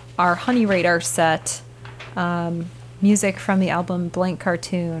our Honey Radar set. Music from the album Blank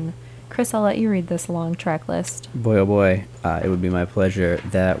Cartoon. Chris, I'll let you read this long track list. Boy, oh boy, it would be my pleasure.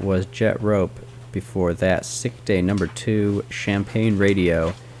 That was Jet Rope. Before that, Sick Day number 2, Champagne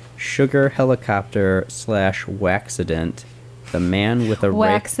Radio, Sugar Helicopter / Waxident, The Man with a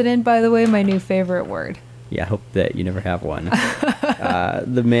Waxident, by the way, my new favorite word. Yeah, I hope that you never have one.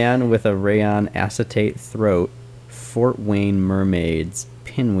 The Man with a Rayon Acetate Throat, Fort Wayne Mermaids,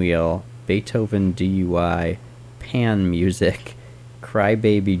 Pinwheel, Beethoven DUI, Pan Music,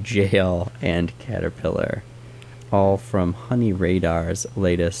 Crybaby Jail, and Caterpillar. All from Honey Radar's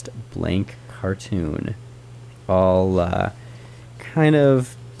latest Blank Cartoon. All kind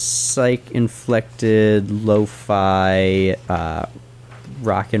of psych-inflected, lo-fi,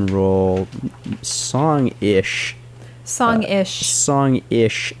 rock and roll, song-ish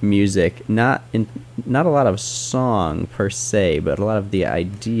music. Not a lot of song per se, but a lot of the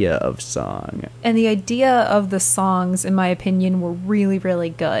idea of song. And the idea of the songs, in my opinion, were really, really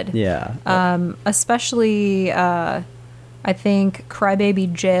good. Yeah. Especially, I think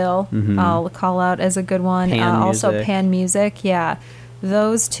Crybaby Jail, I'll call out as a good one. Also Pan Music, yeah.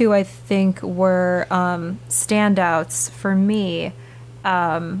 Those two, I think, were standouts for me.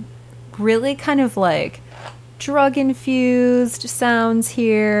 Really kind of like drug-infused sounds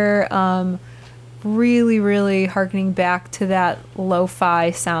here. Really, really harkening back to that lo-fi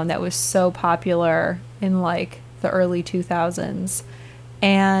sound that was so popular in like the early 2000s.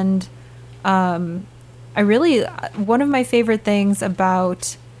 And one of my favorite things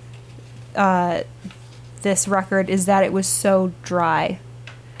about this record is that it was so dry.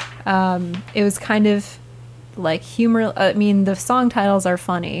 It was kind of like humor. I mean, the song titles are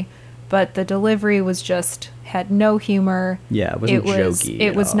funny, but the delivery was just had no humor. Yeah, it wasn't jokey.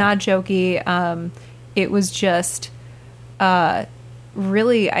 It was not jokey. It was just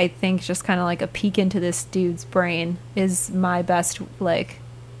really, I think, just kind of like a peek into this dude's brain is my best like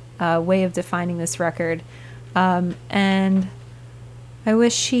way of defining this record. And I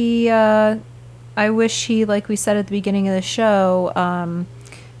wish he, like we said at the beginning of the show,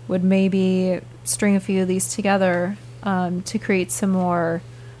 would maybe string a few of these together to create some more,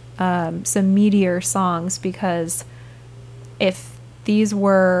 some meatier songs, because if these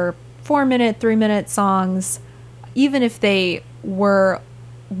were 4-minute, 3-minute songs, even if they were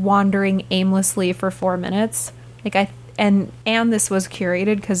wandering aimlessly for 4 minutes, like and this was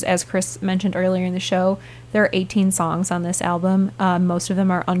curated because, as Chris mentioned earlier in the show, there are 18 songs on this album. Most of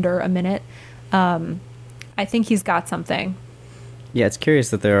them are under a minute. I think he's got something. Yeah, it's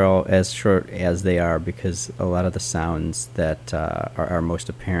curious that they're all as short as they are, because a lot of the sounds that are most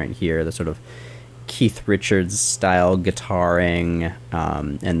apparent here, the sort of Keith Richards style guitaring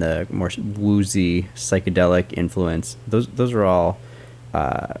and the more woozy psychedelic influence, those are all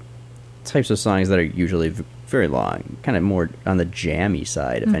types of songs that are usually very long, kind of more on the jammy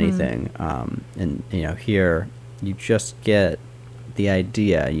side, if anything. And here you just get the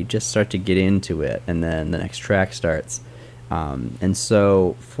idea, you just start to get into it, and then the next track starts. And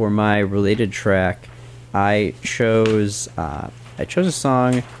so for my related track, I chose a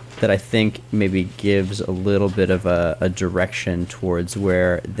song that I think maybe gives a little bit of a direction towards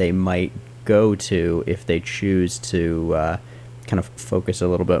where they might go to if they choose to kind of focus a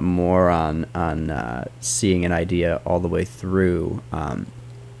little bit more on seeing an idea all the way through. I'm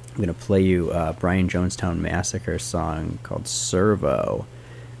going to play you Brian Jonestown Massacre song called Servo,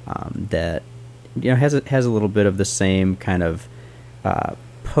 that has a little bit of the same kind of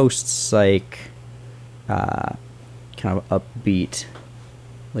post-psych kind of upbeat,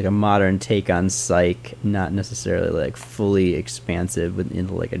 like a modern take on psych, not necessarily like fully expansive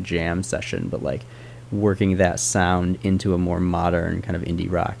into like a jam session, but like working that sound into a more modern kind of indie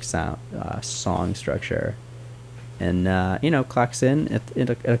rock sound song structure. And clocks in at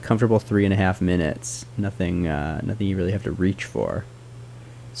a comfortable 3.5 minutes. Nothing you really have to reach for.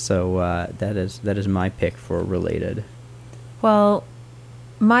 So that is my pick for related. Well,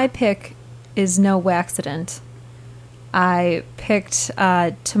 my pick is no accident. I picked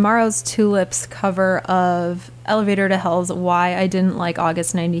Tomorrow's Tulips cover of Elevator to Hell's Why I Didn't Like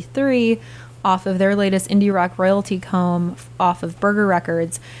August 93 off of their latest indie rock royalty comb off of Burger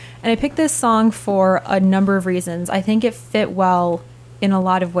Records. And I picked this song for a number of reasons. I think it fit well in a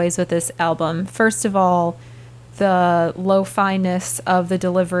lot of ways with this album. First of all, the lo-fi-ness of the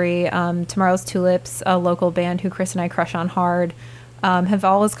delivery. Tomorrow's Tulips, a local band who Chris and I crush on hard, have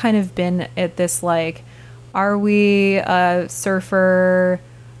always kind of been at this, like, are we a surfer,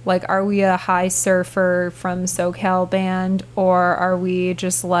 like, are we a high surfer from SoCal band, or are we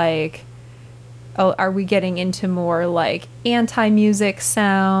just, like, are we getting into more, like, anti-music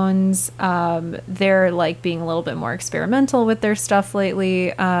sounds? They're, like, being a little bit more experimental with their stuff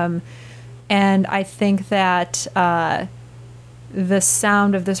lately, and I think that the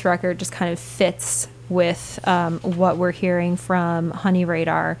sound of this record just kind of fits with what we're hearing from Honey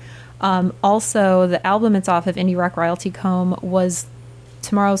Radar. Also, the album it's off of, Indie Rock Royalty Comb, was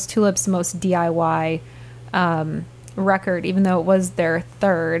Tomorrow's Tulips' most DIY record, even though it was their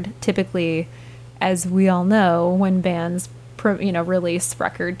third. Typically, as we all know, when bands release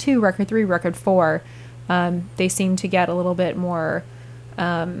record 2, record 3, record 4, they seem to get a little bit more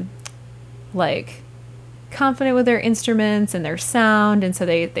like confident with their instruments and their sound, and so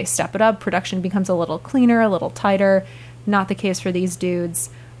they step it up. Production becomes a little cleaner, a little tighter. Not the case for these dudes.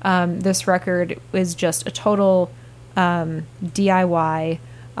 This record is just a total DIY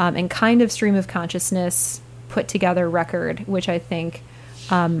and kind of stream of consciousness put together record, which I think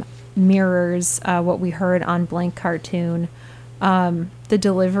mirrors what we heard on Blank Cartoon. The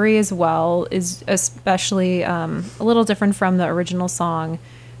delivery as well is especially a little different from the original song.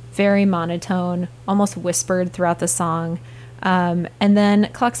 Very monotone, almost whispered throughout the song, and then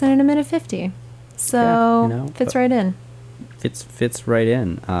clocks in at a minute 50. So fits right in. Fits right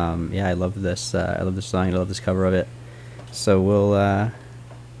in. I love this. I love this song. I love this cover of it. So we'll,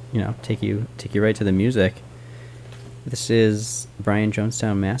 take you right to the music. This is Brian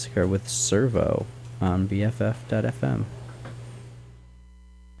Jonestown Massacre with Servo on BFF.fm.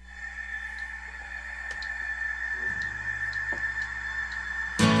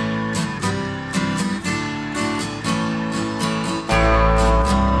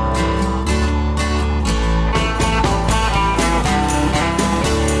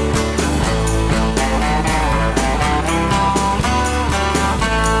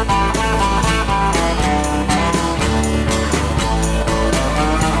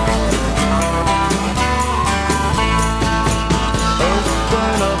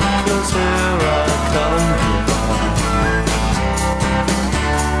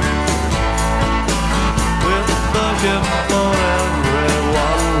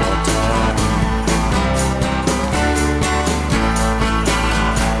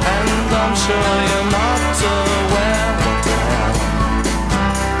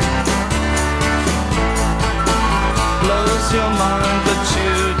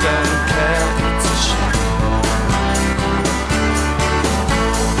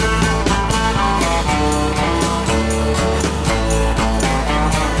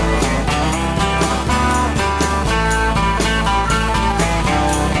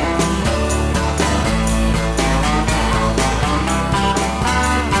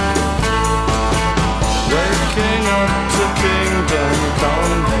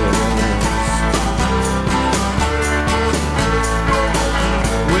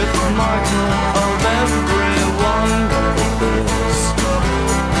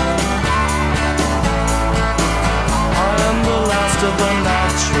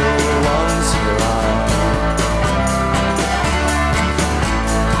 natural ones here are.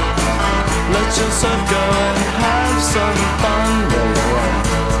 Let yourself go and have some fun while you're on.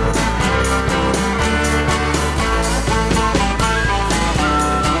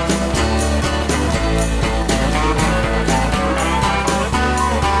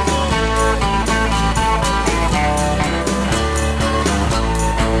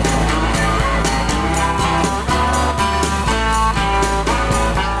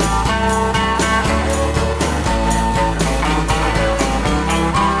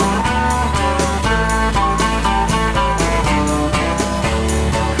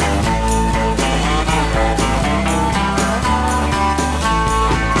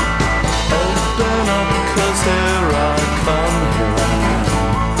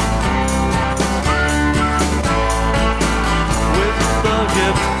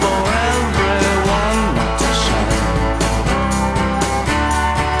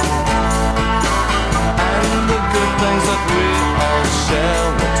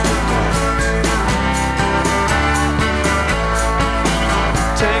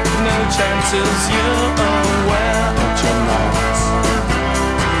 Chances you're aware that you're not.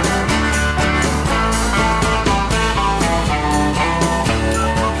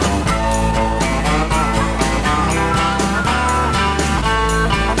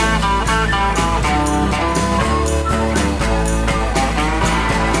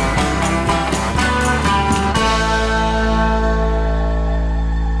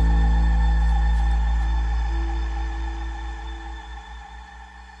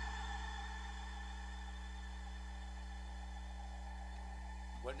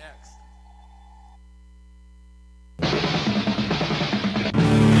 What next?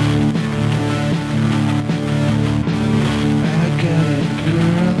 I got a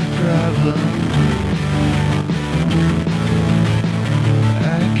girl problem. I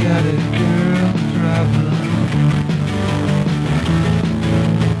got a girl problem.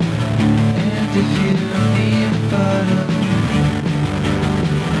 And if you need a bottom,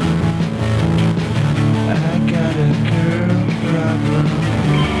 I got a girl problem.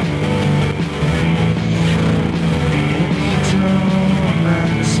 If you don't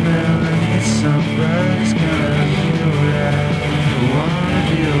mind the smell, I need somebody's gonna feel right. I wanna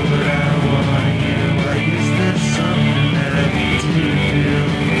feel what I wanna hear. Why is there something that I need to feel?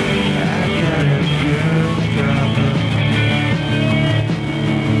 I got a girl problem.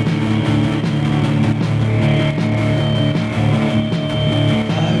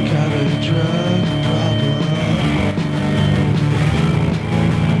 I got a drug problem.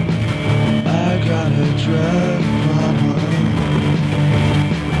 I got a drug problem.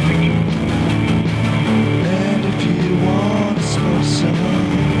 And if you want to smoke some,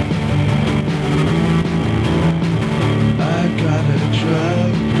 I got a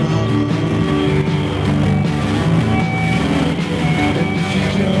drug problem. And if you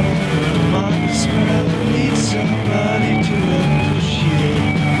don't mind the smell, I need somebody to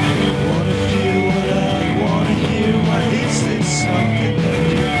appreciate. Wanna feel what I wanna hear. Why is this something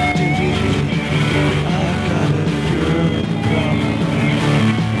that you do? I got a girl problem.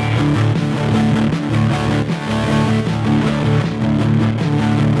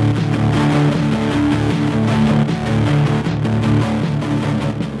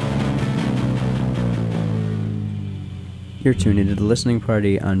 You're tuned into the listening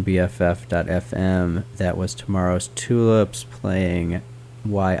party on BFF.FM. That was Tomorrow's Tulips playing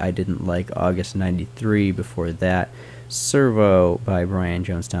Why I Didn't Like August 93. Before that, Servo by Brian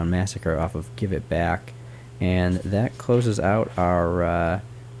Jonestown Massacre off of Give It Back. And that closes out our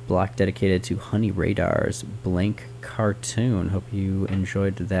block dedicated to Honey Radar's Blank Cartoon. Hope you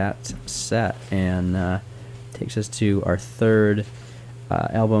enjoyed that set. And takes us to our third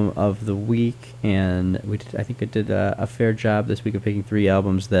album of the week, and I think it did a fair job this week of picking three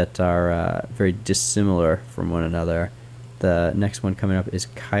albums that are very dissimilar from one another. The next one coming up is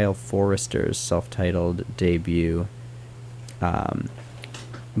Kyle Forrester's self-titled debut.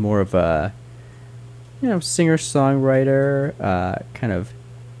 More of a singer-songwriter, kind of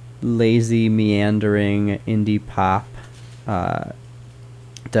lazy, meandering indie pop.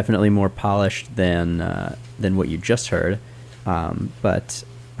 Definitely more polished than what you just heard. But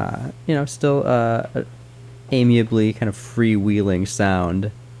still a amiably kind of freewheeling sound.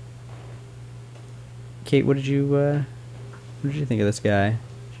 Kate, what did you think of this guy? Do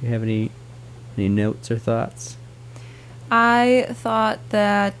you have any notes or thoughts? I thought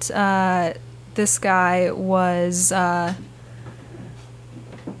that this guy was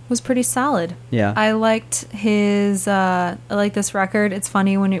pretty solid. Yeah, I liked his. I like this record. It's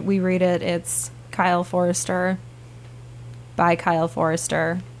funny when we read it. It's Kyle Forrester. by Kyle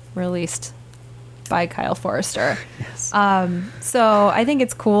Forrester, released by Kyle Forrester. Yes. So I think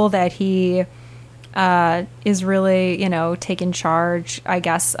it's cool that he is really, taking charge, I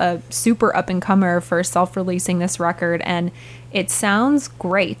guess, a super up-and-comer for self-releasing this record, and it sounds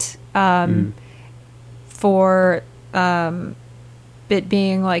great for it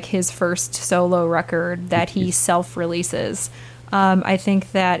being like his first solo record that he self-releases. I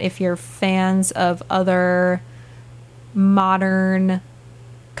think that if you're fans of other modern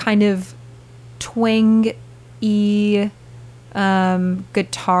kind of twang-y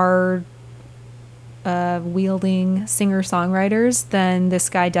guitar wielding singer-songwriters, then this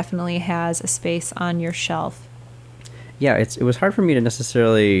guy definitely has a space on your shelf. Yeah, it was hard for me to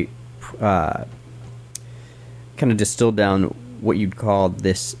necessarily kind of distill down what you'd call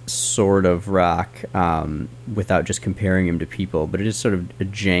this sort of rock without just comparing him to people, but it is sort of a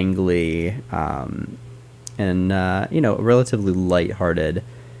jangly and relatively lighthearted.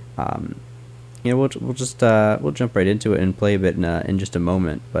 We'll jump right into it and play a bit in just a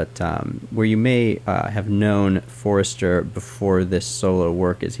moment. But where you may have known Forrester before this solo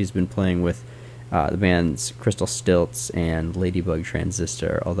work is he's been playing with the bands Crystal Stilts and Ladybug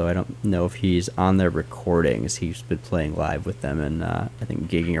Transistor, although I don't know if he's on their recordings. He's been playing live with them and I think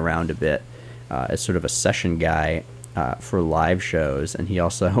gigging around a bit as sort of a session guy for live shows, and he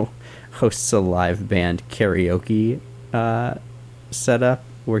also hosts a live band karaoke setup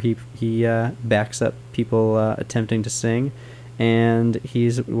where he backs up people attempting to sing, and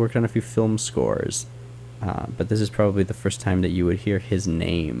he's worked on a few film scores. But this is probably the first time that you would hear his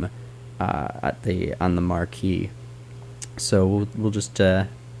name on the marquee. So we'll just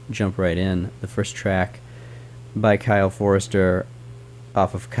jump right in. The first track by Kyle Forrester,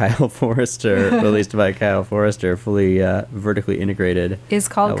 off of Kyle Forrester, released by Kyle Forrester, fully vertically integrated, Is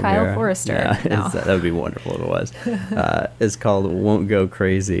called Kyle Forrester. Yeah, No. that would be wonderful if it was. It's called "Won't Go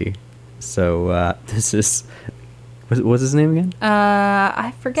Crazy." So this is. What's his name again?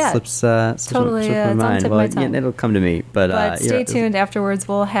 I forget. Slips Totally, my it's on the mind. tip of Well, my tongue. yeah, it'll come to me. But Stay tuned. Afterwards,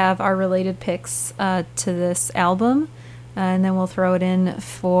 we'll have our related picks to this album, and then we'll throw it in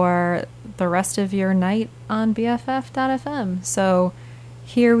for the rest of your night on BFF.fm. So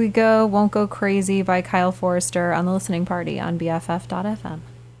here we go. Won't Go Crazy by Kyle Forrester on the listening party on BFF.fm.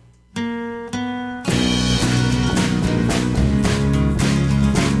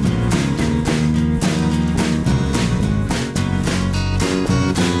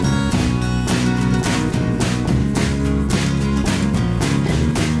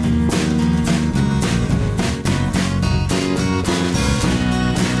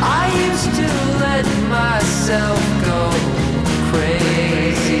 I used to let myself go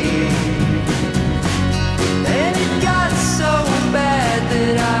crazy, and it got so bad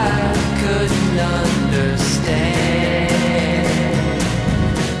that I couldn't understand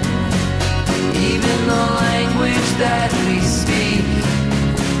even the language that we speak.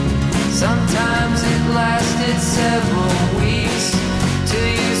 Sometimes it lasted several weeks till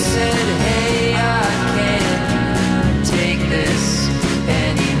you said, "Hey, I can't take this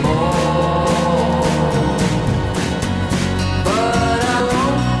anymore." But I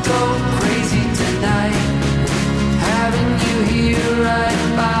won't go crazy tonight, having you here right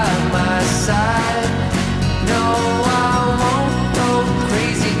by my side. No, I won't go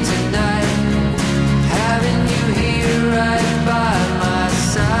crazy tonight, having you here right by my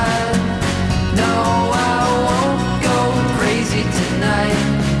side. No, I won't go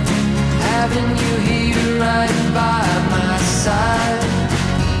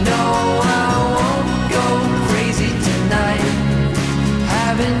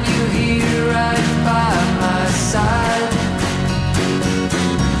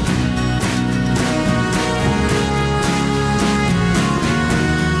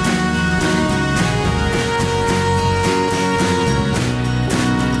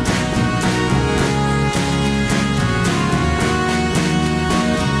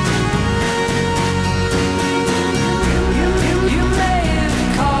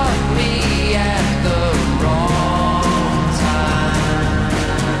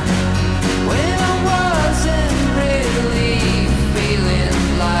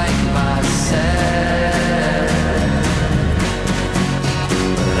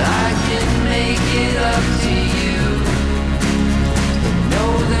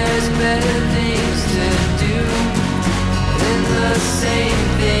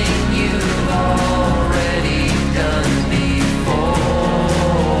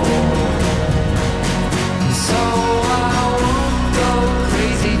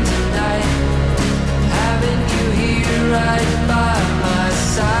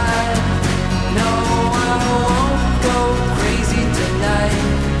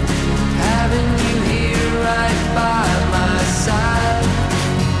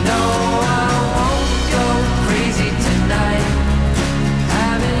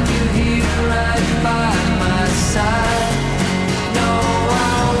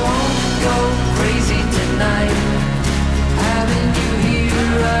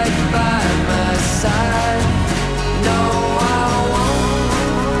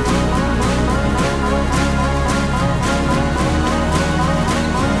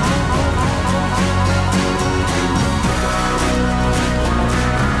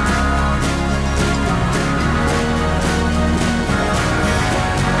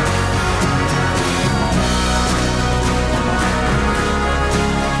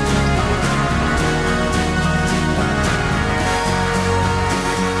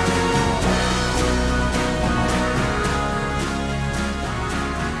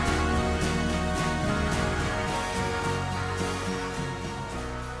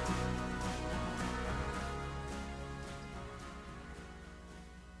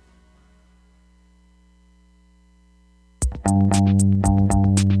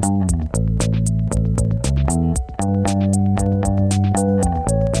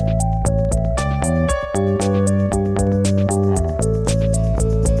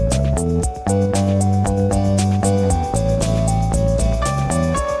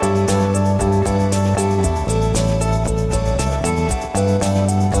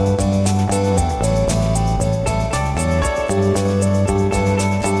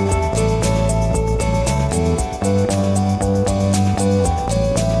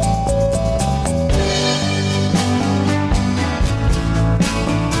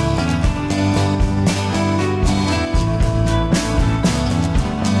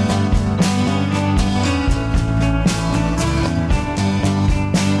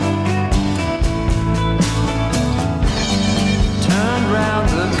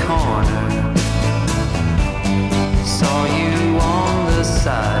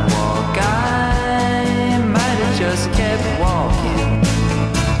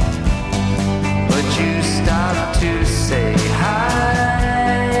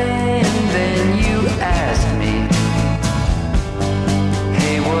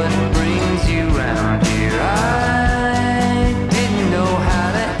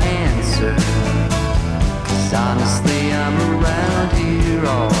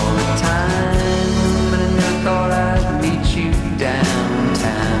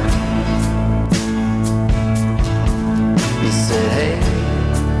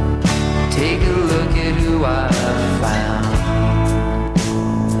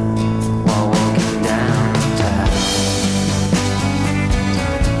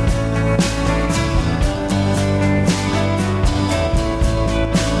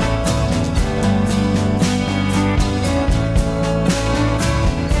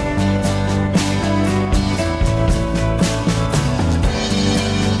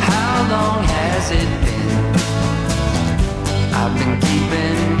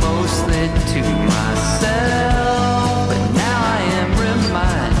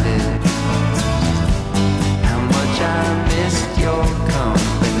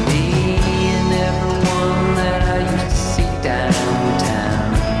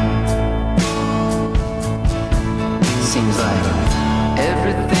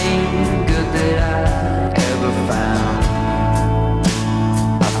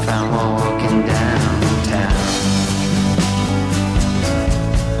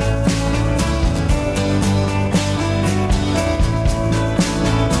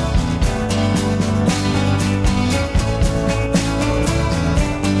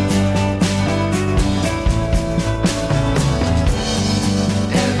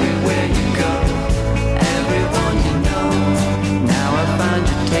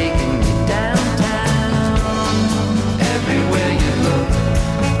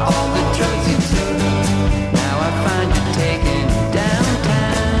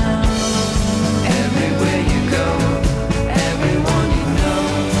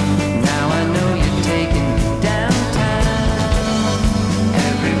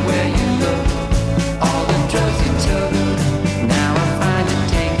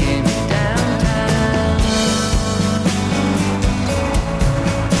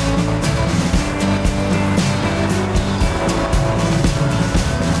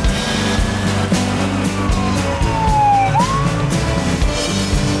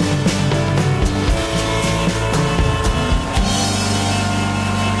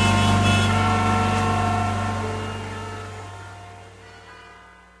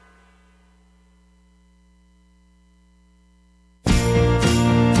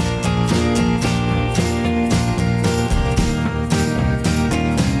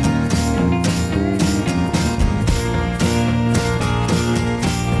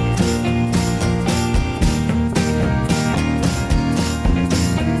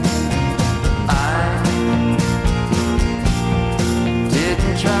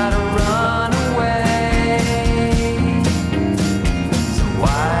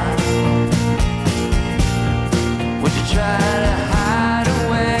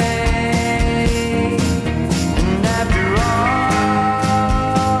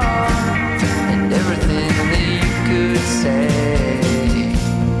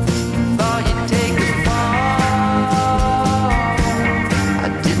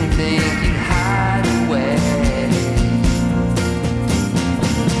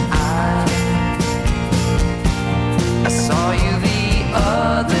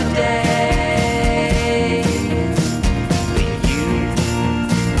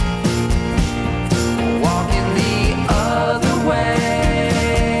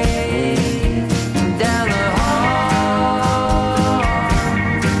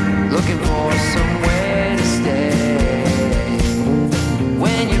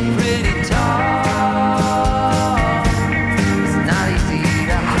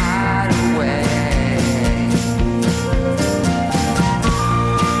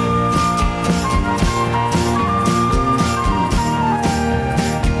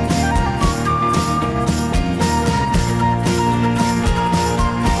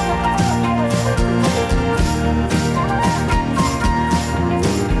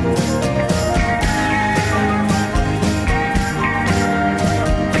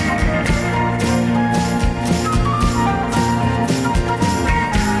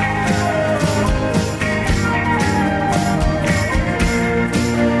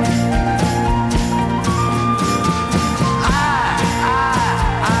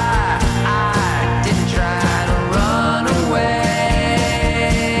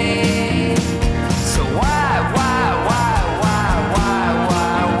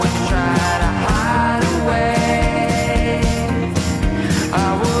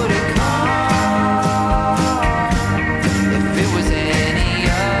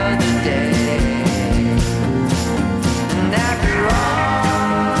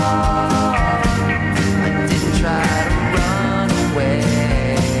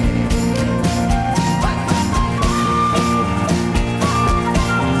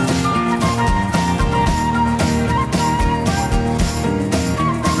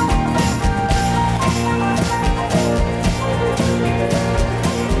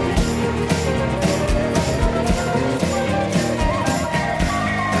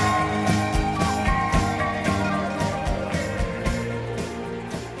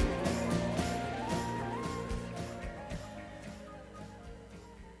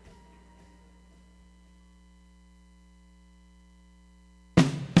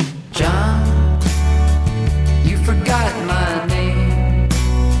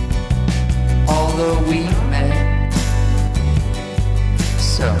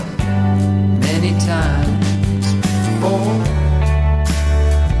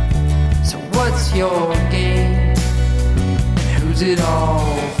your game? Who's it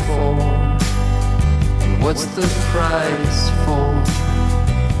all for? And what's the price for?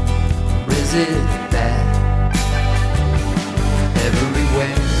 Or is it that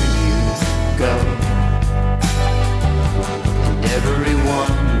everywhere you go and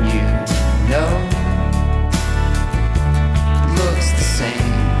everyone you know looks the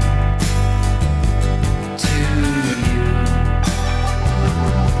same to you?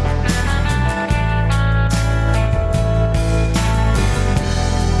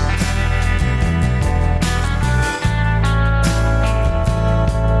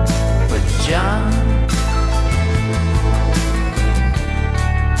 But John,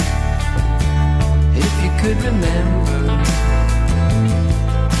 if you could remember,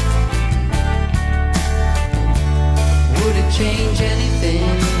 would it change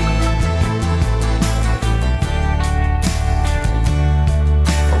anything?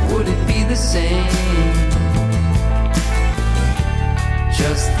 Or would it be the same?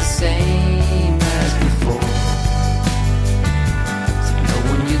 Just the same as before? So no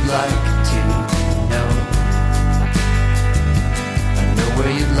one you'd like to know. I know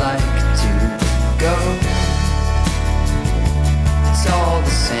where you'd like to go. It's all the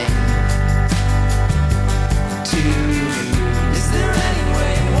same to you. Is there any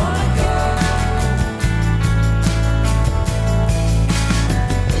way you wanna go?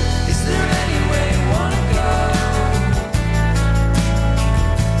 Is there any way you wanna go?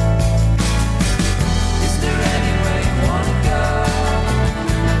 Is there any way you wanna go?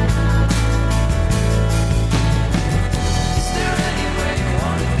 Is there any way you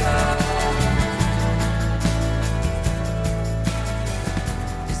wanna go?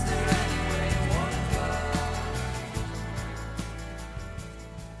 Is there any way you wanna go?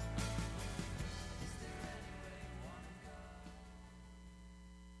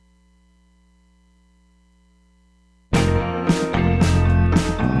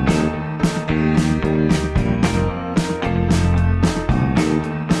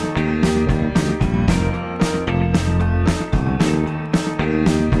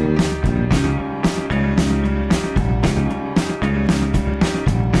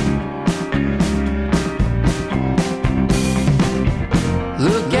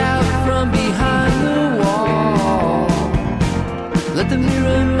 Look out from behind the wall. Let the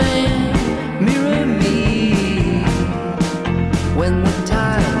mirror man mirror me. When the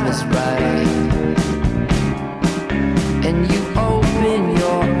time is right and you open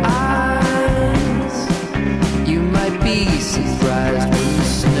your eyes, you might be surprised when the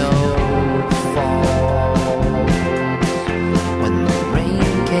snow falls. When the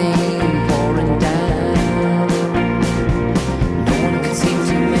rain came pouring down, no one could seem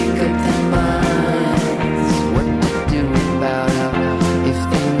to make up their minds what to do about it, if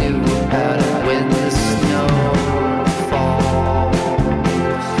they knew about it. When the snow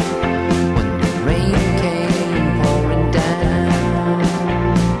falls, when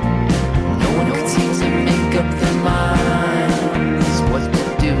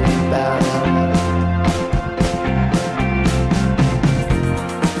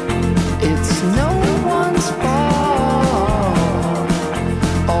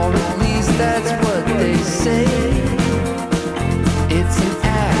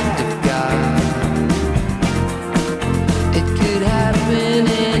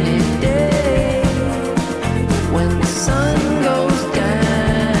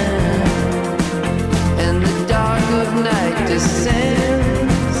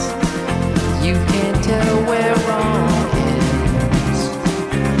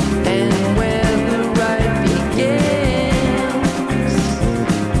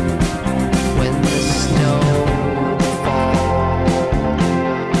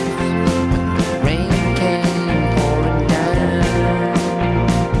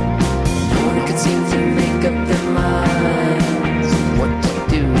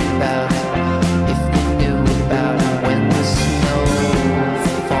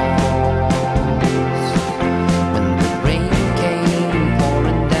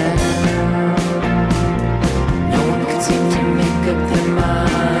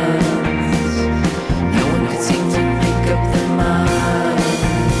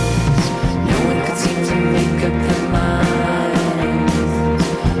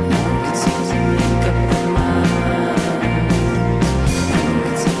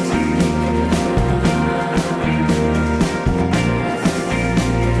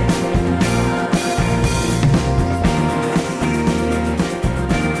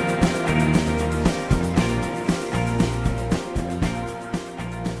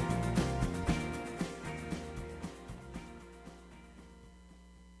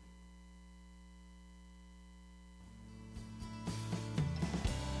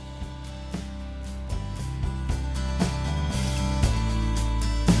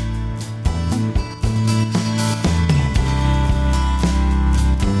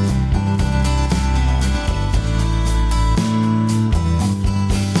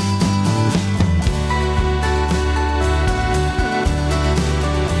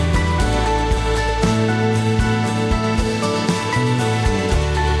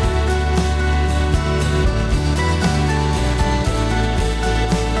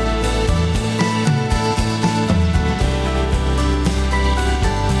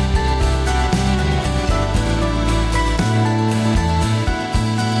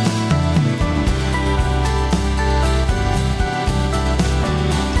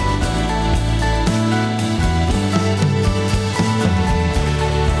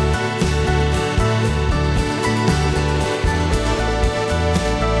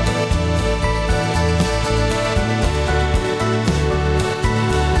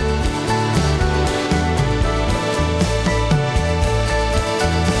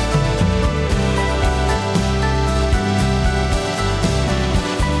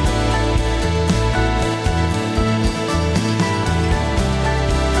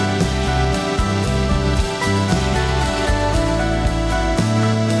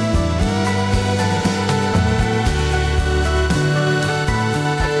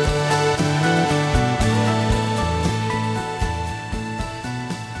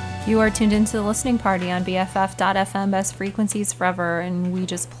You are tuned into the listening party on BFF.FM, best frequencies forever, and we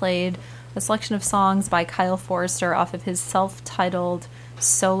just played a selection of songs by Kyle Forrester off of his self-titled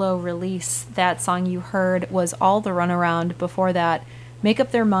solo release. That song you heard was All the Runaround. Before that, Make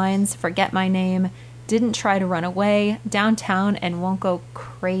Up Their Minds, Forget My Name, Didn't Try to Run Away, Downtown, and Won't Go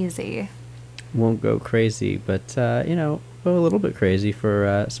Crazy. Won't go crazy, but you know, go a little bit crazy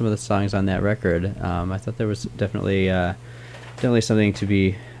for some of the songs on that record. I thought there was definitely something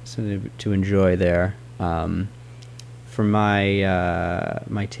to enjoy there. For my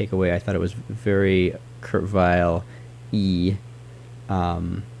takeaway, I thought it was very Kurt Weill-y.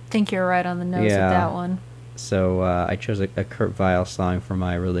 Think you're right on the nose with that one. So I chose a Kurt Weill song for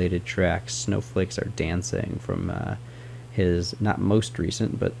my related track, Snowflakes Are Dancing, from his not most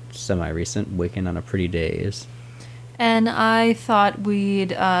recent, but semi-recent, Waking on a Pretty Days. And I thought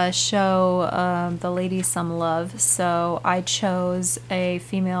we'd show the ladies some love, so I chose a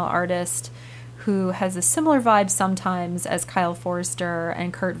female artist who has a similar vibe sometimes as Kyle Forrester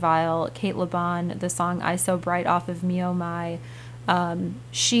and Kurt Weill, Kate LeBon, the song I So Bright off of Me Oh My.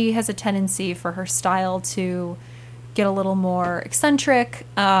 She has a tendency for her style to get a little more eccentric.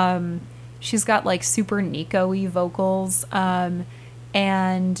 She's got like super Nico-y vocals,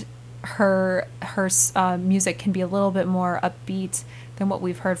 and her music can be a little bit more upbeat than what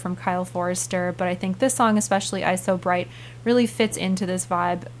we've heard from Kyle Forrester. But I think this song, especially I So Bright, really fits into this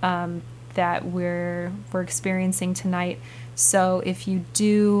vibe that we're experiencing tonight. So if you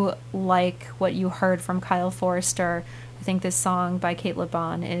do like what you heard from Kyle Forrester, I think this song by Kate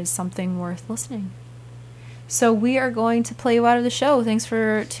LeBon is something worth listening. So we are going to play you out of the show. Thanks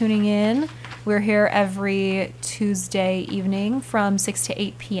for tuning in. We're here every Tuesday evening from 6 to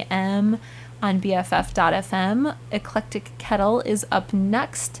 8 p.m. on BFF.FM. Eclectic Kettle is up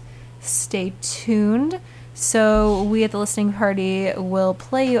next. Stay tuned. So we at the listening party will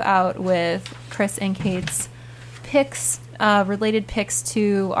play you out with Chris and Kate's picks, related picks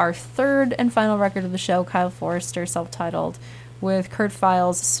to our third and final record of the show, Kyle Forrester, self-titled, with Kurt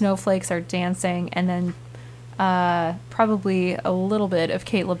Weill's Snowflakes Are Dancing, and then probably a little bit of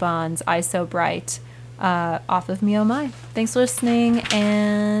Kate LeBon's I So Bright off of Me Oh My. Thanks for listening,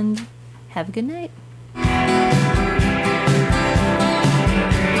 and have a good night.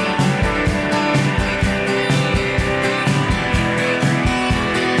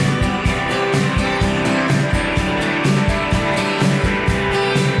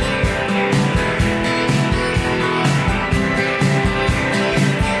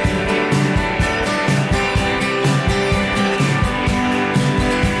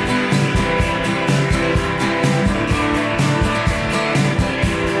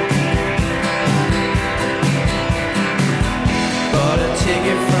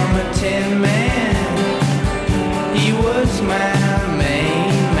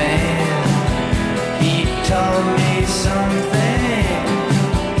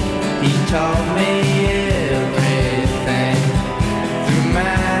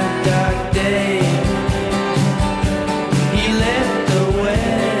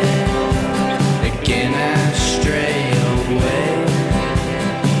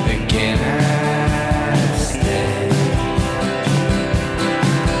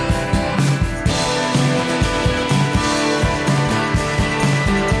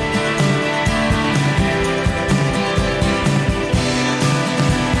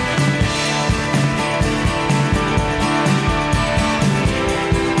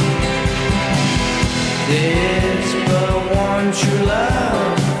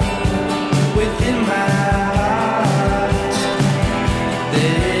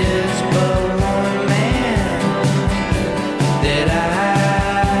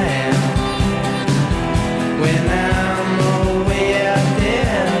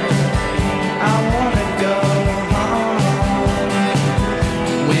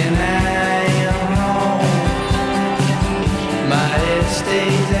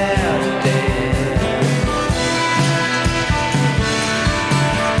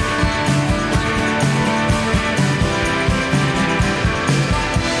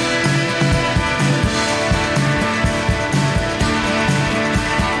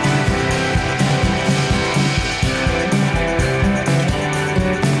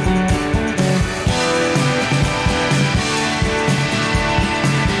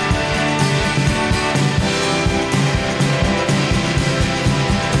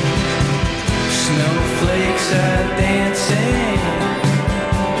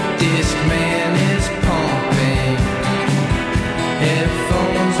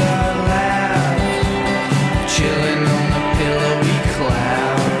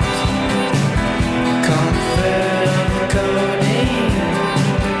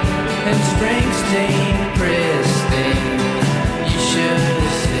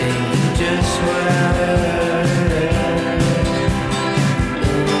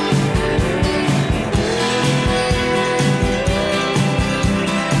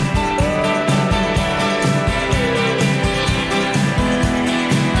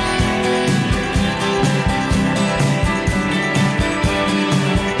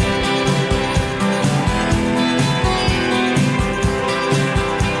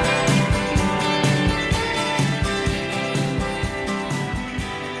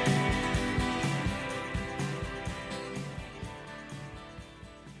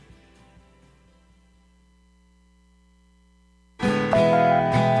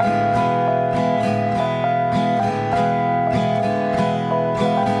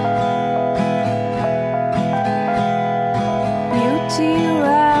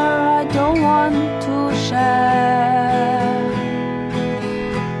 rare, I don't want to share.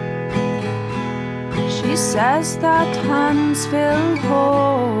 She says that hands fill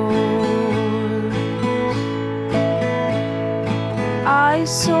holes, eyes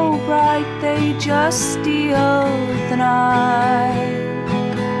so bright they just steal the night.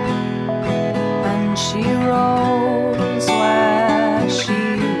 And she rolls